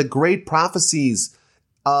even by the great prophecies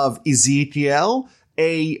of Ezekiel,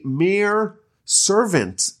 a mere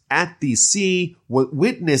servant at the sea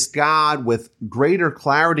witnessed God with greater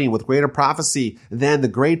clarity, with greater prophecy than the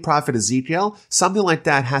great prophet Ezekiel. Something like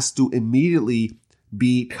that has to immediately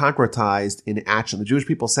be concretized in action. The Jewish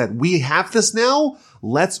people said, we have this now.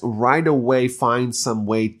 Let's right away find some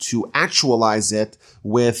way to actualize it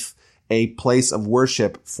with a place of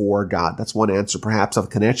worship for God. That's one answer, perhaps, of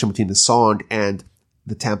connection between the song and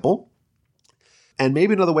the temple. And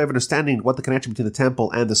maybe another way of understanding what the connection between the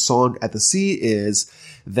temple and the song at the sea is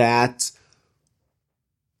that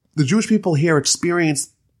the Jewish people here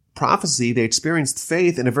experienced prophecy, they experienced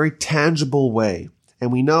faith in a very tangible way.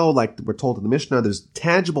 And we know, like we're told in the Mishnah, there's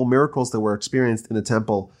tangible miracles that were experienced in the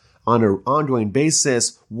temple on an ongoing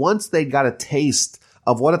basis. Once they got a taste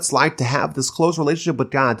of what it's like to have this close relationship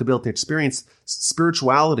with God, to be able to experience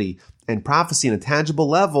spirituality and prophecy on a tangible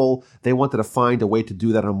level, they wanted to find a way to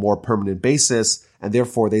do that on a more permanent basis. And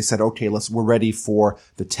therefore they said, okay, we're ready for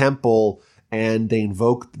the temple. And they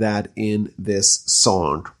invoked that in this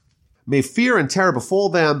song. May fear and terror befall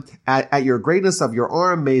them. At your greatness of your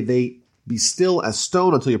arm, may they be still as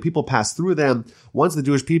stone until your people pass through them. Once the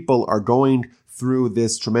Jewish people are going through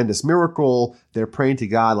this tremendous miracle, they're praying to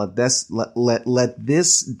God, let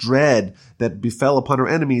this dread that befell upon our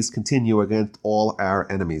enemies continue against all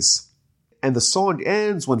our enemies. And the song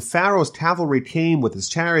ends when Pharaoh's cavalry came with his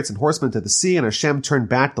chariots and horsemen to the sea, and Hashem turned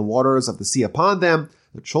back the waters of the sea upon them.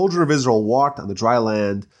 The children of Israel walked on the dry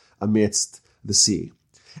land amidst the sea.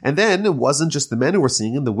 And then it wasn't just the men who were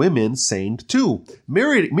singing, the women sang too.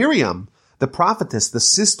 Miriam, the prophetess, the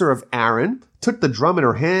sister of Aaron, took the drum in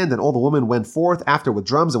her hand, and all the women went forth after with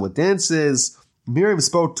drums and with dances. Miriam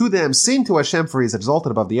spoke to them, sing to Hashem, for he is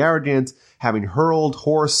exalted above the arrogant, having hurled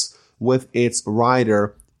horse with its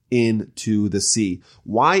rider into the sea.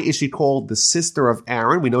 Why is she called the sister of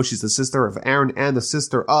Aaron? We know she's the sister of Aaron and the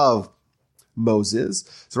sister of Moses.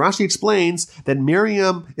 So Rashi explains that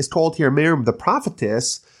Miriam is called here Miriam the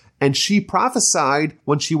prophetess, and she prophesied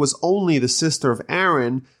when she was only the sister of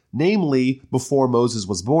Aaron, namely before Moses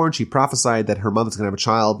was born. She prophesied that her mother's going to have a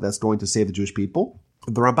child that's going to save the Jewish people.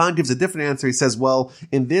 The Ramban gives a different answer. He says, well,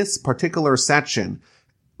 in this particular section,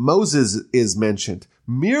 Moses is mentioned.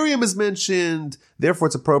 Miriam is mentioned, therefore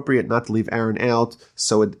it's appropriate not to leave Aaron out,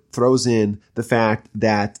 so it throws in the fact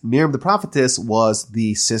that Miriam the prophetess was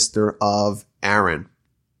the sister of Aaron.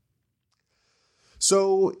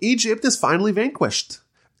 So Egypt is finally vanquished,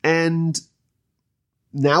 and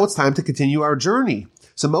now it's time to continue our journey.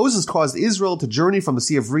 So Moses caused Israel to journey from the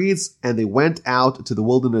Sea of Reeds, and they went out to the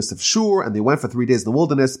wilderness of Shur, and they went for 3 days in the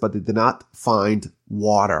wilderness, but they did not find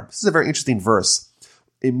water. This is a very interesting verse.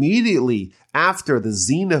 Immediately after the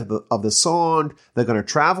zenith of the song, they're going to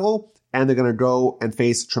travel and they're going to go and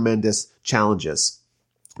face tremendous challenges.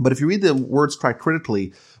 But if you read the words quite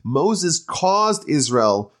critically, Moses caused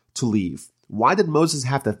Israel to leave. Why did Moses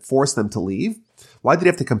have to force them to leave? Why did he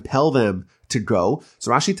have to compel them to go?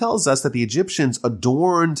 So Rashi tells us that the Egyptians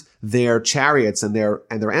adorned their chariots and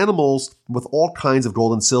their animals with all kinds of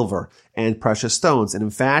gold and silver and precious stones. And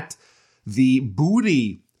in fact, the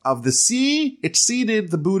booty of the sea exceeded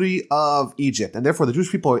the booty of Egypt. And therefore the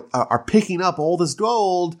Jewish people are picking up all this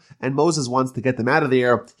gold, and Moses wants to get them out of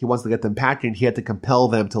there. He wants to get them packing. He had to compel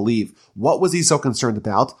them to leave. What was he so concerned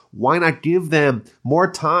about? Why not give them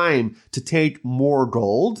more time to take more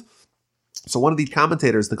gold? So one of these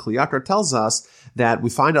commentators, the Kli Yakar, tells us that we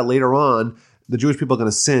find out later on the Jewish people are going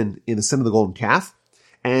to sin in the sin of the golden calf.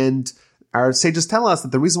 And our sages tell us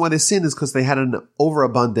that the reason why they sinned is because they had an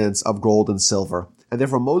overabundance of gold and silver. And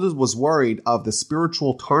therefore Moses was worried of the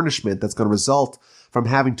spiritual tarnishment that's going to result from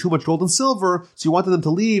having too much gold and silver. So he wanted them to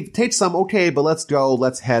leave, take some, okay, but let's go,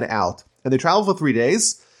 let's head out. And they travel for 3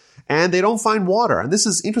 days, and they don't find water. And this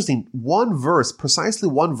is interesting. Precisely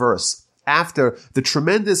one verse after the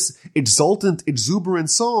tremendous, exultant, exuberant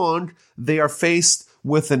song, they are faced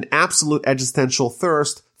with an absolute existential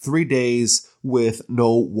thirst, 3 days with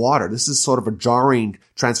no water. This is sort of a jarring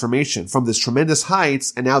transformation from this tremendous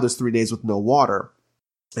heights, and now there's 3 days with no water.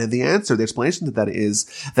 And the answer, the explanation to that is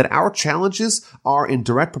that our challenges are in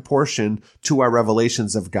direct proportion to our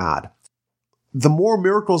revelations of God. The more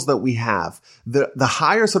miracles that we have, the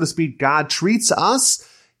higher, so to speak, God treats us,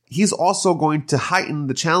 he's also going to heighten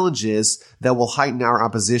the challenges that will heighten our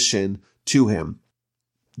opposition to him.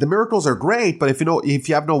 The miracles are great, but if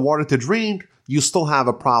you have no water to drink, you still have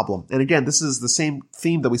a problem. And again, this is the same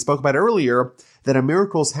theme that we spoke about earlier, that our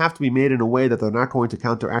miracles have to be made in a way that they're not going to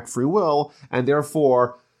counteract free will, and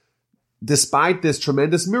therefore, despite this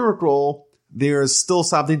tremendous miracle, there's still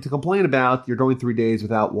something to complain about. You're going 3 days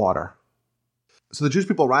without water. So the Jewish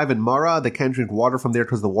people arrive in Marah. They can't drink water from there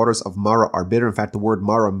because the waters of Marah are bitter. In fact, the word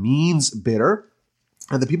Marah means bitter.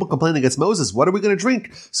 And the people complain against Moses. What are we going to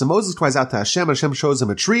drink? So Moses cries out to Hashem. Hashem shows him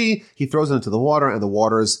a tree. He throws it into the water, and the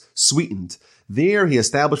water is sweetened. There he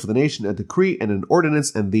established for the nation a decree and an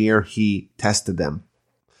ordinance, and there he tested them.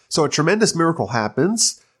 So a tremendous miracle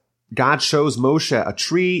happens. God shows Moshe a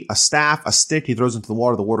tree, a staff, a stick. He throws into the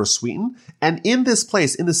water is sweetened. And in this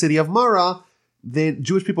place, in the city of Marah, the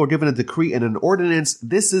Jewish people are given a decree and an ordinance.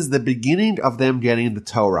 This is the beginning of them getting the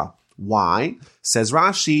Torah. Why? Says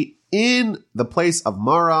Rashi, in the place of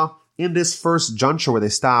Marah, in this first juncture where they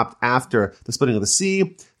stopped after the splitting of the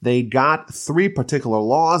sea, they got 3 particular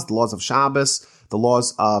laws: the laws of Shabbos, the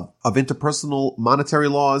laws of interpersonal monetary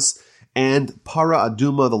laws, and para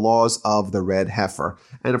aduma, the laws of the red heifer.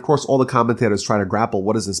 And of course, all the commentators try to grapple,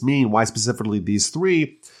 what does this mean? Why specifically these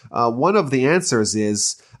 3? One of the answers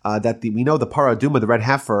is that we know the para aduma, the red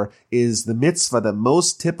heifer, is the mitzvah that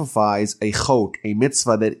most typifies a chok, a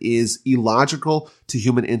mitzvah that is illogical to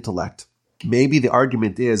human intellect. Maybe the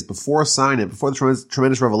argument is, before Sinai, before the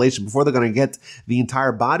tremendous revelation, before they're going to get the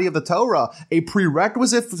entire body of the Torah, a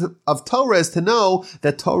prerequisite of Torah is to know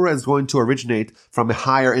that Torah is going to originate from a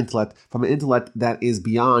higher intellect, from an intellect that is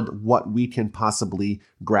beyond what we can possibly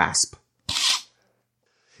grasp.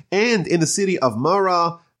 And in the city of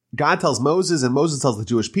Marah, God tells Moses, and Moses tells the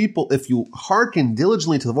Jewish people, if you hearken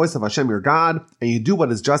diligently to the voice of Hashem your God, and you do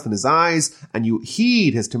what is just in his eyes, and you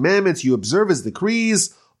heed his commandments, you observe his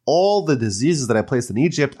decrees, all the diseases that I placed in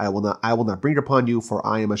Egypt, I will not bring upon you, for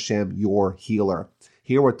I am Hashem, your healer.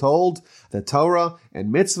 Here we're told that Torah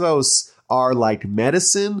and mitzvos are like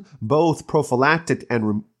medicine, both prophylactic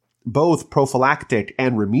and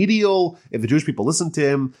remedial. If the Jewish people listen to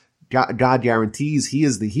him, God guarantees he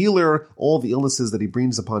is the healer. All the illnesses that he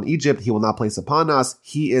brings upon Egypt, he will not place upon us.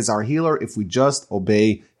 He is our healer if we just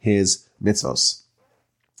obey his mitzvos.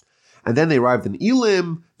 And then they arrived in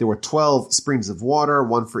Elim. There were 12 springs of water,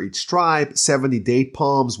 1 for each tribe, 70 date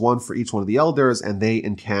palms, 1 for each one of the elders, and they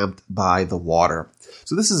encamped by the water.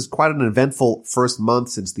 So this is quite an eventful first month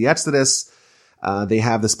since the Exodus. They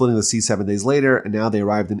have the splitting of the sea 7 days later, and now they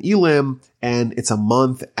arrived in Elim, and it's a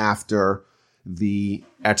month after the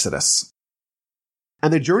Exodus.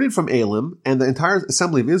 And they journeyed from Elim, and the entire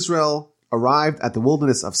assembly of Israel arrived at the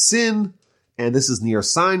wilderness of Sin, and this is near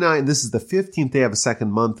Sinai, and this is the 15th day of a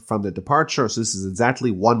second month from their departure, so this is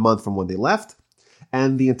exactly 1 month from when they left.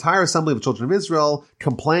 And the entire assembly of the children of Israel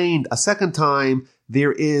complained a second time,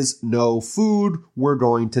 there is no food, we're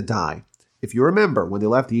going to die. If you remember, when they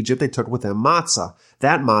left Egypt, they took with them matzah.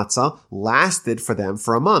 That matzah lasted for them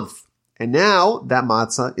for a month. And now that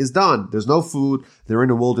matzah is done. There's no food. They're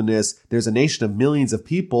in a wilderness. There's a nation of millions of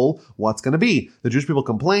people. What's going to be? The Jewish people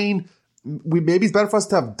complain. Maybe it's better for us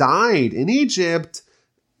to have died in Egypt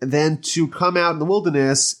than to come out in the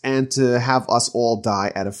wilderness and to have us all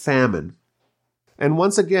die out of famine. And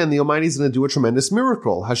once again, the Almighty is going to do a tremendous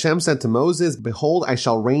miracle. Hashem said to Moses, behold, I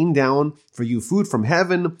shall rain down for you food from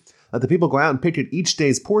heaven. Let the people go out and pick it each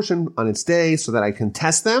day's portion on its day so that I can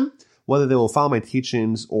test them, whether they will follow my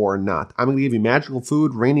teachings or not. I'm going to give you magical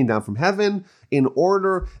food raining down from heaven in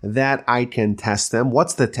order that I can test them.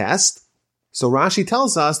 What's the test? So Rashi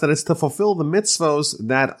tells us that it's to fulfill the mitzvos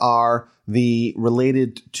that are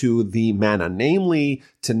related to the manna, namely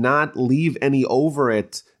to not leave any over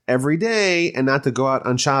it every day and not to go out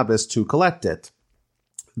on Shabbos to collect it.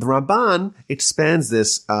 The Ramban expands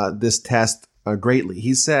this test greatly.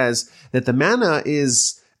 He says that the manna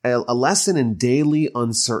is a lesson in daily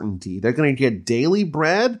uncertainty. They're going to get daily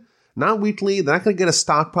bread, not weekly. They're not going to get a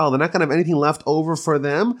stockpile. They're not going to have anything left over for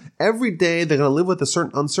them. Every day they're going to live with a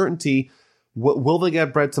certain uncertainty. Will they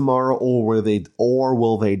get bread tomorrow, or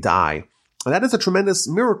will they die? And that is a tremendous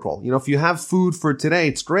miracle. You know, if you have food for today,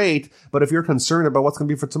 it's great. But if you're concerned about what's going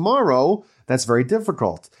to be for tomorrow, that's very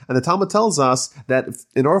difficult. And the Talmud tells us that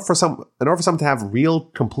in order for someone to have real,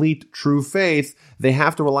 complete, true faith, they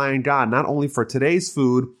have to rely on God, not only for today's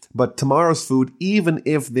food, but tomorrow's food, even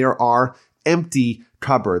if there are empty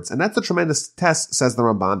cupboards. And that's a tremendous test, says the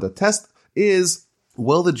Ramban. The test is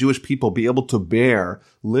will the Jewish people be able to bear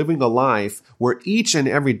living a life where each and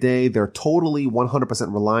every day they're totally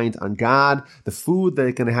 100% reliant on God? The food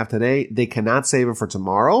they're going to have today, they cannot save it for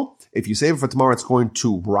tomorrow. If you save it for tomorrow, it's going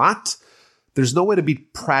to rot. There's no way to be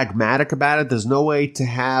pragmatic about it. There's no way to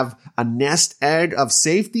have a nest egg of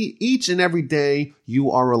safety. Each and every day,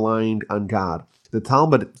 you are relying on God. The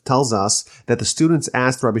Talmud tells us that the students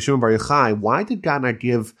asked Rabbi Shimon Bar Yochai, why did God not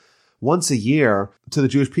give once a year to the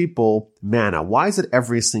Jewish people manna? Why is it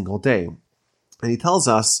every single day? And he tells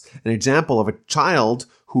us an example of a child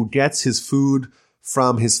who gets his food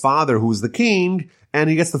from his father, who's the king, and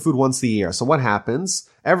he gets the food once a year. So what happens?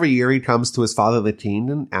 Every year he comes to his father, the king,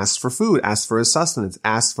 and asks for food, asks for his sustenance,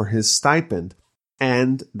 asks for his stipend.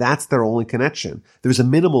 And that's their only connection. There's a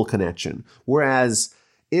minimal connection. Whereas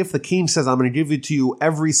if the king says, I'm going to give it to you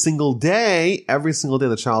every single day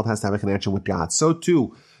the child has to have a connection with God. So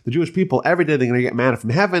too, the Jewish people, every day they're going to get manna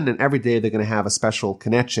from heaven, and every day they're going to have a special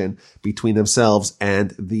connection between themselves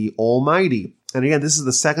and the Almighty. And again, this is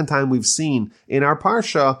the second time we've seen in our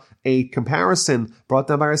Parsha a comparison brought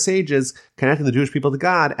down by our sages connecting the Jewish people to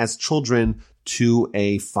God as children to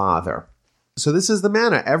a father. So this is the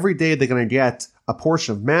manna. Every day they're going to get a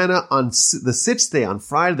portion of manna. On the sixth day, on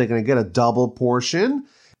Friday, they're going to get a double portion.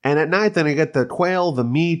 And at night, then they get the quail, the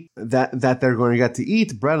meat that they're going to get to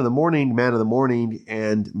eat, bread in the morning, manna in the morning,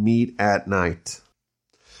 and meat at night.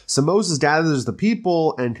 So Moses gathers the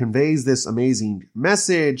people and conveys this amazing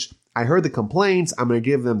message. I heard the complaints. I'm going to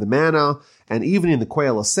give them the manna. And evening the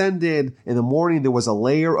quail ascended. In the morning, there was a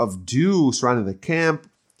layer of dew surrounding the camp.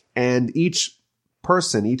 And each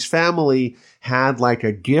person, each family had like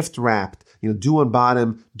a gift wrapped, dew on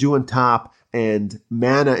bottom, dew on top, and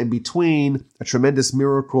manna in between, a tremendous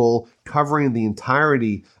miracle covering the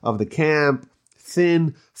entirety of the camp.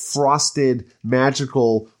 Thin, frosted,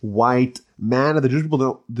 magical, white manna. The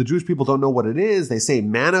Jewish people don't know what it is. They say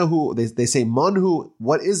manna. They say manhu.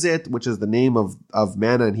 What is it? Which is the name of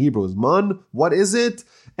manna in Hebrew is man. What is it?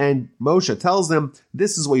 And Moshe tells them,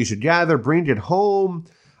 this is what you should gather. Bring it home.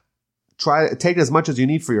 Take as much as you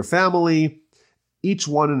need for your family. Each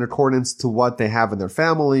one in accordance to what they have in their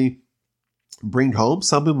family. Bring home.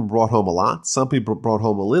 Some people brought home a lot. Some people brought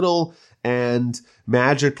home a little. And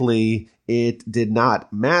magically, it did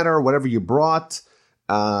not matter. Whatever you brought,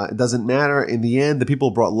 it doesn't matter. In the end, the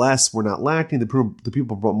people brought less were not lacking. The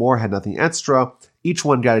people brought more had nothing extra. Each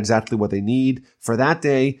one got exactly what they need for that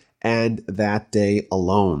day and that day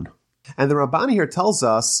alone. And the Ramban here tells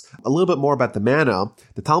us a little bit more about the manna.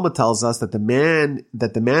 The Talmud tells us that the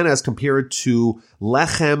manna is compared to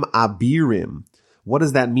lechem abirim. What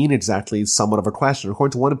does that mean exactly? It's somewhat of a question.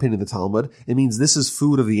 According to one opinion of the Talmud, it means this is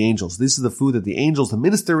food of the angels. This is the food that the angels, the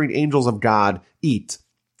ministering angels of God, eat.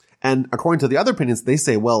 And according to the other opinions, they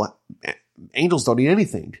say, well, angels don't eat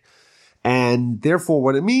anything. And therefore,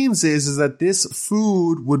 what it means is that this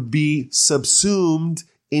food would be subsumed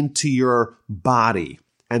into your body.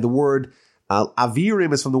 And the word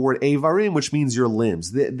avirim is from the word avarim, which means your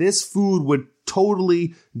limbs. This food would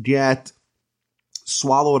totally get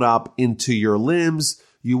swallowed up into your limbs.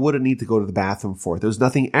 You wouldn't need to go to the bathroom for it. There's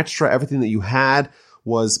nothing extra. Everything that you had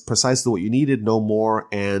was precisely what you needed, no more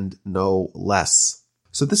and no less.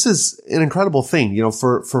 So this is an incredible thing.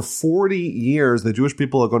 For 40 years, the Jewish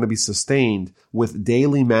people are going to be sustained with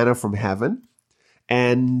daily manna from heaven.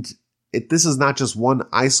 And this is not just one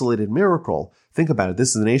isolated miracle. Think about it.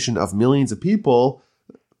 This is a nation of millions of people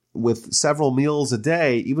with several meals a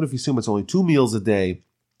day. Even if you assume it's only 2 meals a day,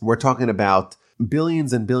 we're talking about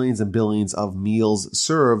billions and billions and billions of meals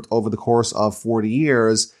served over the course of 40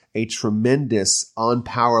 years, a tremendous,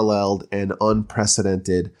 unparalleled, and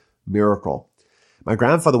unprecedented miracle. My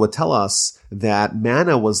grandfather would tell us that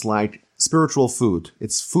manna was like spiritual food.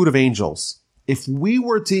 It's food of angels. If we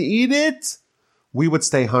were to eat it, we would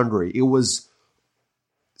stay hungry. It was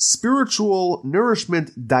spiritual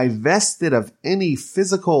nourishment divested of any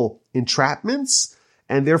physical entrapments,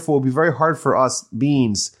 and therefore it would be very hard for us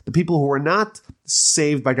beings, the people who are not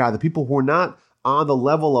saved by God, the people who are not on the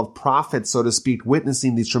level of prophets, so to speak,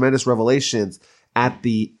 witnessing these tremendous revelations at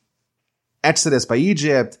the Exodus by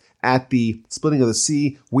Egypt, at the splitting of the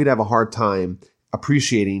sea, we'd have a hard time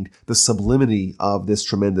appreciating the sublimity of this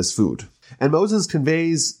tremendous food. And Moses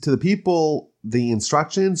conveys to the people the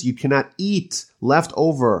instructions. You cannot eat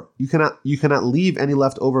leftover. You cannot leave any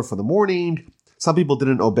leftover for the morning. Some people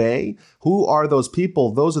didn't obey. Who are those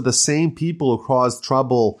people? Those are the same people who caused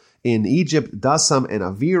trouble in Egypt, Dasam and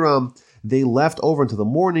Aviram. They left over into the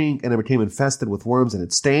morning and it became infested with worms and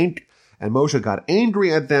it stank. And Moshe got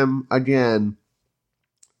angry at them again.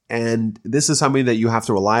 And this is something that you have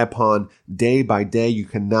to rely upon day by day. You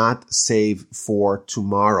cannot save for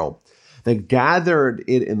tomorrow. They gathered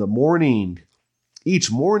it in the morning.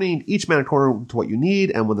 Each morning, each man according to what you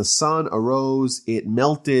need. And when the sun arose, it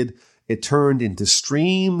melted. It turned into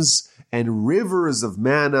streams and rivers of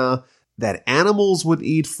manna that animals would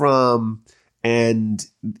eat from. And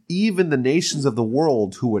even the nations of the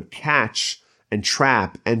world who would catch and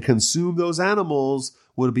trap and consume those animals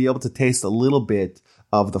would be able to taste a little bit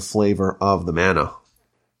of the flavor of the manna.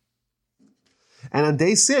 And on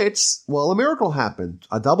day 6, a miracle happened.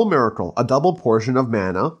 A double miracle, a double portion of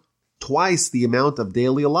manna, twice the amount of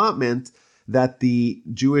daily allotment that the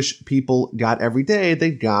Jewish people got every day,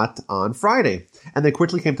 they got on Friday. And they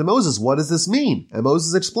quickly came to Moses. What does this mean? And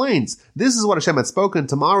Moses explains, this is what Hashem had spoken.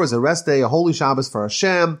 Tomorrow is a rest day, a holy Shabbos for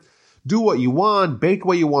Hashem. Do what you want, bake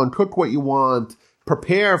what you want, cook what you want,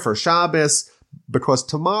 prepare for Shabbos, because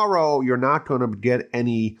tomorrow you're not going to get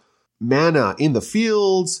any manna in the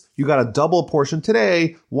fields. You got a double portion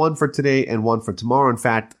today, one for today and one for tomorrow. In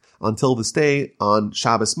fact, until this day on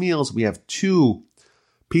Shabbos meals, we have 2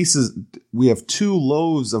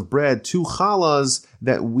 loaves of bread, 2 challahs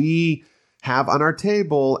that we have on our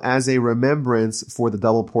table as a remembrance for the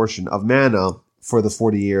double portion of manna for the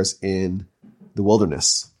 40 years in the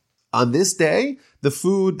wilderness. On this day, the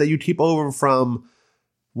food that you keep over from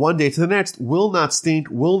one day to the next will not stink,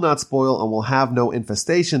 will not spoil, and will have no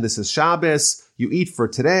infestation. This is Shabbos. You eat for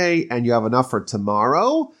today, and you have enough for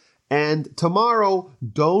tomorrow. And tomorrow,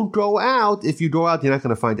 don't go out. If you go out, you're not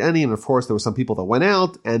going to find any. And of course, there were some people that went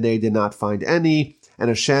out, and they did not find any. And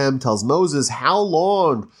Hashem tells Moses, how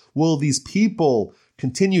long will these people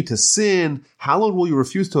continue to sin? How long will you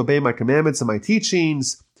refuse to obey my commandments and my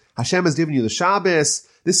teachings? Hashem has given you the Shabbos.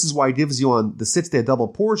 This is why he gives you on the 6th day a double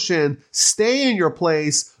portion. Stay in your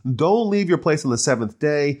place. Don't leave your place on the 7th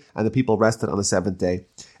day. And the people rested on the 7th day.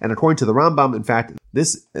 And according to the Rambam, in fact,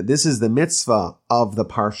 this is the mitzvah of the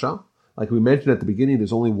Parsha. Like we mentioned at the beginning,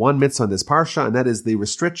 there's only one mitzvah in this Parsha, and that is the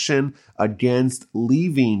restriction against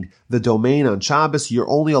leaving the domain on Shabbos. You're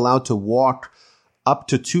only allowed to walk up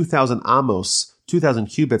to 2,000 amos, 2,000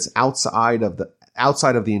 cubits outside of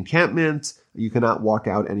the encampment. You cannot walk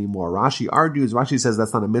out anymore. Rashi says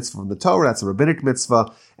that's not a mitzvah from the Torah, that's a rabbinic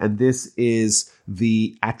mitzvah, and this is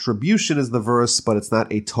the attribution is the verse, but it's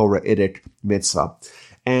not a Torah-idic mitzvah.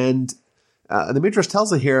 And the Midrash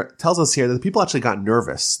tells us here that the people actually got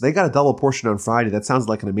nervous. They got a double portion on Friday. That sounds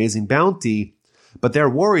like an amazing bounty, but they're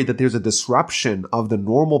worried that there's a disruption of the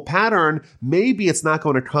normal pattern. Maybe it's not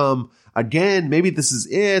going to come again. Maybe this is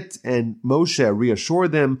it. And Moses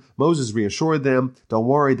reassured them, don't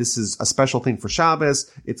worry, this is a special thing for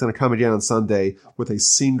Shabbos. It's going to come again on Sunday with a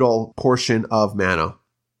single portion of manna.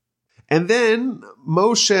 And then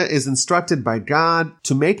Moshe is instructed by God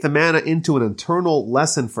to make the manna into an eternal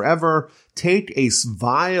lesson forever. Take a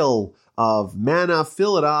vial of manna,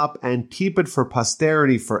 fill it up, and keep it for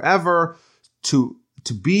posterity forever to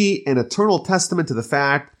be an eternal testament to the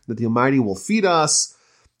fact that the Almighty will feed us.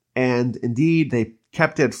 And indeed, they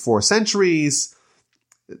kept it for centuries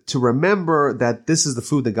to remember that this is the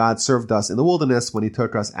food that God served us in the wilderness when he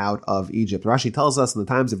took us out of Egypt. Rashi tells us in the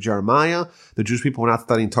times of Jeremiah, the Jewish people were not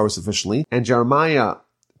studying Torah sufficiently, and Jeremiah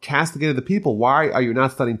castigated the people. Why are you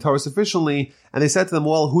not studying Torah sufficiently? And they said to them,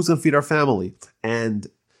 well, who's going to feed our family? And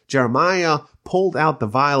Jeremiah pulled out the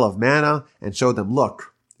vial of manna and showed them,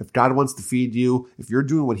 look, if God wants to feed you, if you're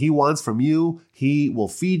doing what he wants from you, he will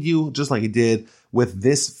feed you just like he did with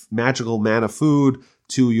this magical manna food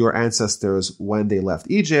to your ancestors when they left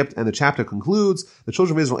Egypt. And the chapter concludes, the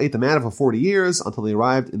children of Israel ate the manna for 40 years until they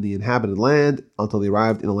arrived in the inhabited land, until they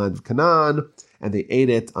arrived in the land of Canaan, and they ate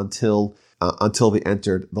it until they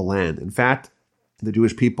entered the land. In fact, the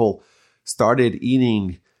Jewish people started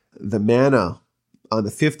eating the manna on the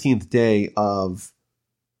 15th day of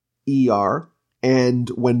Iyar, and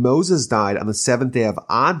when Moses died on the 7th day of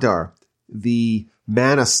Adar, the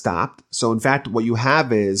manna stopped. So in fact, what you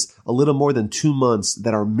have is a little more than 2 months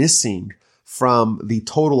that are missing from the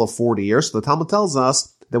total of 40 years. So the Talmud tells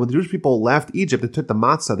us that when the Jewish people left Egypt, they took the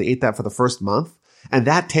matzah, they ate that for the first month, and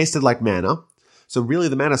that tasted like manna. So really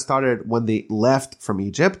the manna started when they left from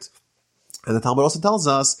Egypt. And the Talmud also tells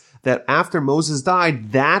us that after Moses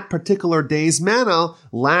died, that particular day's manna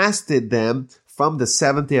lasted them from the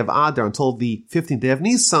 7th day of Adar until the 15th day of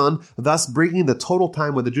Nisan, thus bringing the total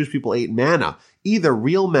time when the Jewish people ate manna, either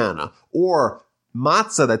real manna or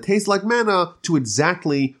matzah that tastes like manna, to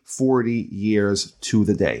exactly 40 years to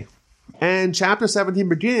the day. And chapter 17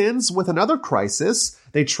 begins with another crisis.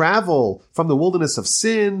 They travel from the wilderness of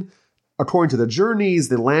Sin. According to the journeys,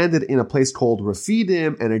 they landed in a place called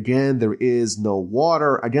Rephidim, and again, there is no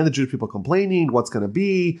water. Again, the Jewish people complaining, what's going to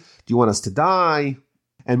be? Do you want us to die?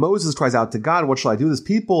 And Moses cries out to God, what shall I do? These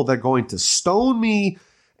people, they're going to stone me.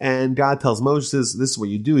 And God tells Moses, this is what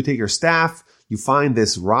you do. You take your staff, you find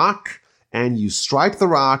this rock, and you strike the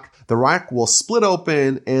rock. The rock will split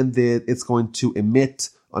open, and it's going to emit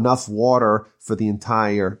enough water for the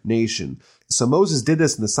entire nation. So Moses did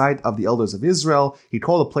this in the sight of the elders of Israel. He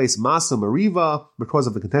called the place Masa Meriva because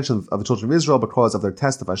of the contention of the children of Israel, because of their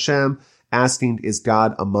test of Hashem, asking, is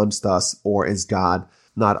God amongst us, or is God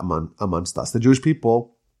not amongst us? The Jewish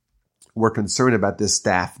people were concerned about this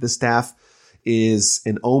staff. This staff is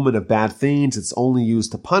an omen of bad things. It's only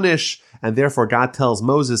used to punish, and therefore God tells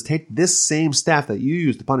Moses, take this same staff that you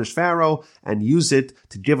used to punish Pharaoh and use it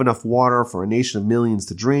to give enough water for a nation of millions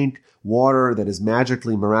to drink, water that is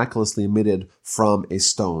magically, miraculously emitted from a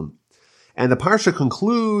stone. And the Parsha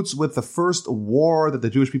concludes with the first war that the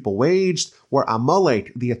Jewish people waged, where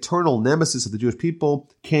Amalek, the eternal nemesis of the Jewish people,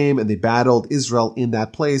 came and they battled Israel in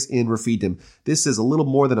that place in Rephidim. This is a little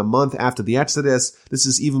more than a month after the Exodus. This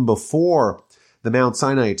is even before the Mount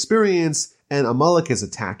Sinai experience, and Amalek is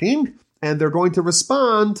attacking, and they're going to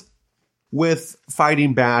respond with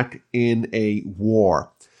fighting back in a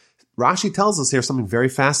war. Rashi tells us here something very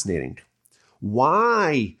fascinating.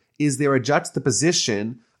 Why is there a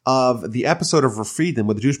juxtaposition of the episode of Rephidim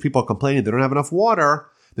where the Jewish people are complaining they don't have enough water?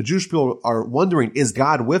 The Jewish people are wondering, is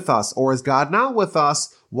God with us or is God not with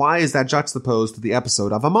us? Why is that juxtaposed to the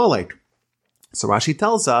episode of Amalek? So Rashi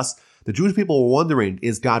tells us the Jewish people were wondering,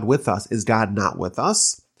 is God with us? Is God not with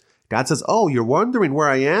us? God says, oh, you're wondering where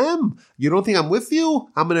I am? You don't think I'm with you?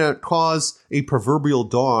 I'm going to cause a proverbial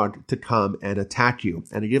dog to come and attack you.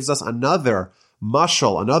 And it gives us another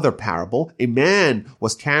mashal, another parable. A man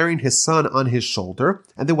was carrying his son on his shoulder,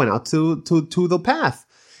 and they went out to the path.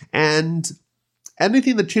 And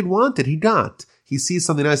anything the kid wanted, he got. He sees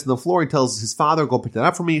something nice on the floor. He tells his father, go pick that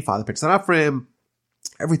up for me. Father picks that up for him.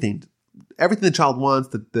 Everything the child wants,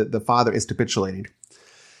 the father is capitulating.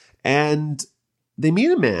 And they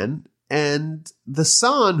meet a man, and the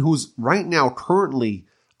son, who's right now currently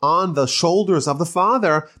on the shoulders of the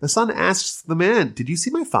father, the son asks the man, did you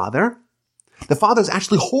see my father? The father's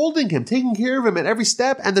actually holding him, taking care of him at every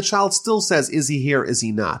step, and the child still says, is he here, is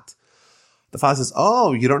he not? The father says,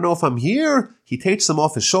 oh, you don't know if I'm here? He takes him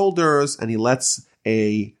off his shoulders, and he lets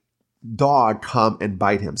a dog come and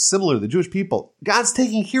bite him. Similar to the Jewish people, God's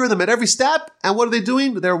taking care of them at every step, and what are they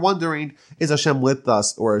doing? They're wondering, is Hashem with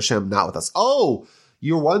us or is Hashem not with us? Oh,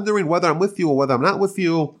 you're wondering whether I'm with you or whether I'm not with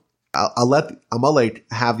you. I'll let Amalek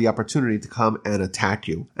have the opportunity to come and attack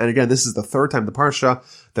you. And again, this is the third time in the Parsha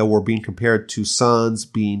that we're being compared to sons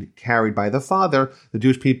being carried by the father. The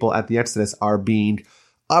Jewish people at the Exodus are being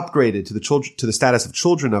upgraded to the status of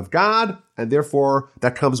children of God, and therefore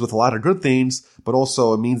that comes with a lot of good things, but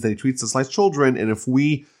also it means that he treats us like children, and if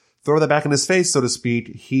we throw that back in his face, so to speak,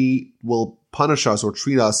 he will punish us or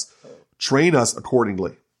train us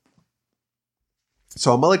accordingly.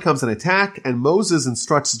 So Amalek comes and attack, and Moses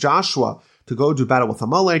instructs Joshua to go do battle with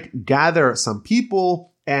Amalek, gather some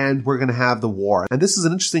people, and we're going to have the war. And this is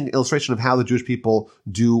an interesting illustration of how the Jewish people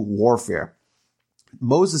do warfare.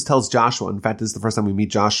 Moses tells Joshua, in fact, this is the first time we meet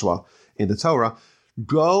Joshua in the Torah,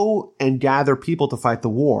 go and gather people to fight the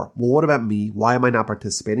war. Well, what about me? Why am I not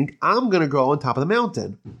participating? I'm going to go on top of the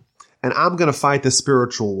mountain, and I'm going to fight the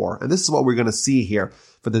spiritual war. And this is what we're going to see here.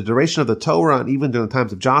 For the duration of the Torah, and even during the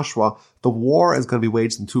times of Joshua, the war is going to be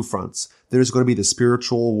waged in two fronts. There's going to be the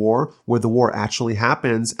spiritual war, where the war actually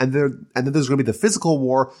happens, and then there's going to be the physical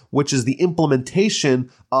war, which is the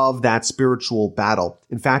implementation of that spiritual battle.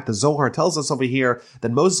 In fact, the Zohar tells us over here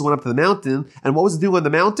that Moses went up to the mountain, and what was he doing on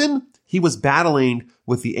the mountain? He was battling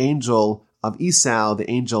with the angel of Esau, the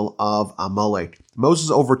angel of Amalek.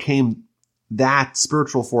 Moses overcame that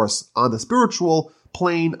spiritual force on the spiritual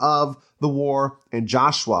plane of the war, and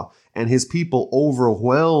Joshua and his people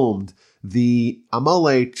overwhelmed the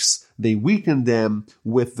Amaleks. They weakened them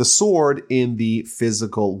with the sword in the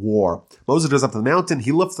physical war. Moses goes up to the mountain.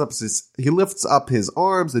 He lifts up his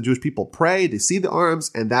arms. The Jewish people pray. They see the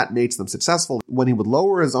arms, and that makes them successful. When he would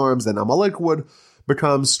lower his arms, then Amalek would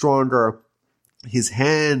become stronger. His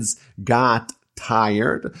hands got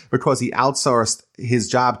tired because he outsourced his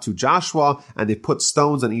job to Joshua, and they put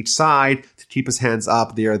stones on each side to keep his hands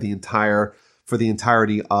up there for the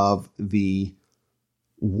entirety of the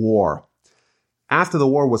war. After the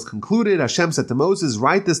war was concluded, Hashem said to Moses,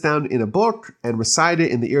 write this down in a book and recite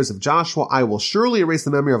it in the ears of Joshua. I will surely erase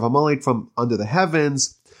the memory of Amalek from under the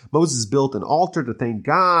heavens. Moses built an altar to thank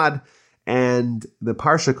God, and the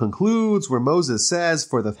Parsha concludes where Moses says,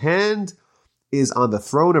 for the hand is on the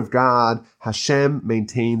throne of God. Hashem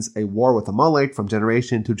maintains a war with Amalek from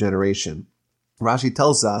generation to generation. Rashi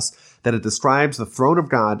tells us that it describes the throne of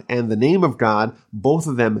God and the name of God, both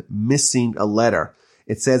of them missing a letter.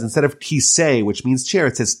 it says instead of kisei, which means chair,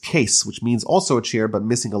 it says case, which means also a chair, but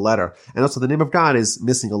missing a letter. And also the name of God is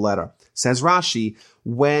missing a letter. Says Rashi,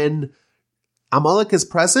 when Amalek is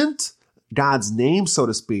present, God's name, so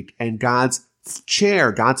to speak, and God's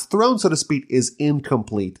chair, God's throne, so to speak, is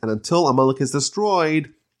incomplete. And until Amalek is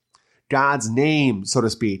destroyed, God's name, so to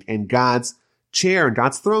speak, and God's chair and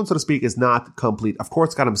God's throne, so to speak, is not complete. Of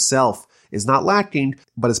course, God himself is not lacking,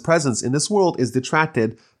 but his presence in this world is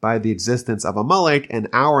detracted by the existence of Amalek. And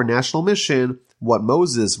our national mission, what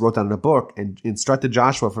Moses wrote down in a book and instructed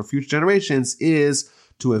Joshua for future generations, is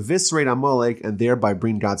to eviscerate Amalek and thereby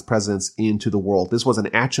bring God's presence into the world. This was an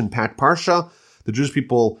action-packed parsha. The Jewish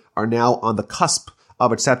people are now on the cusp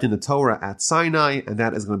of accepting the Torah at Sinai, and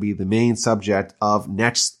that is going to be the main subject of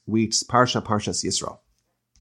next week's parsha, Parshas Yisro.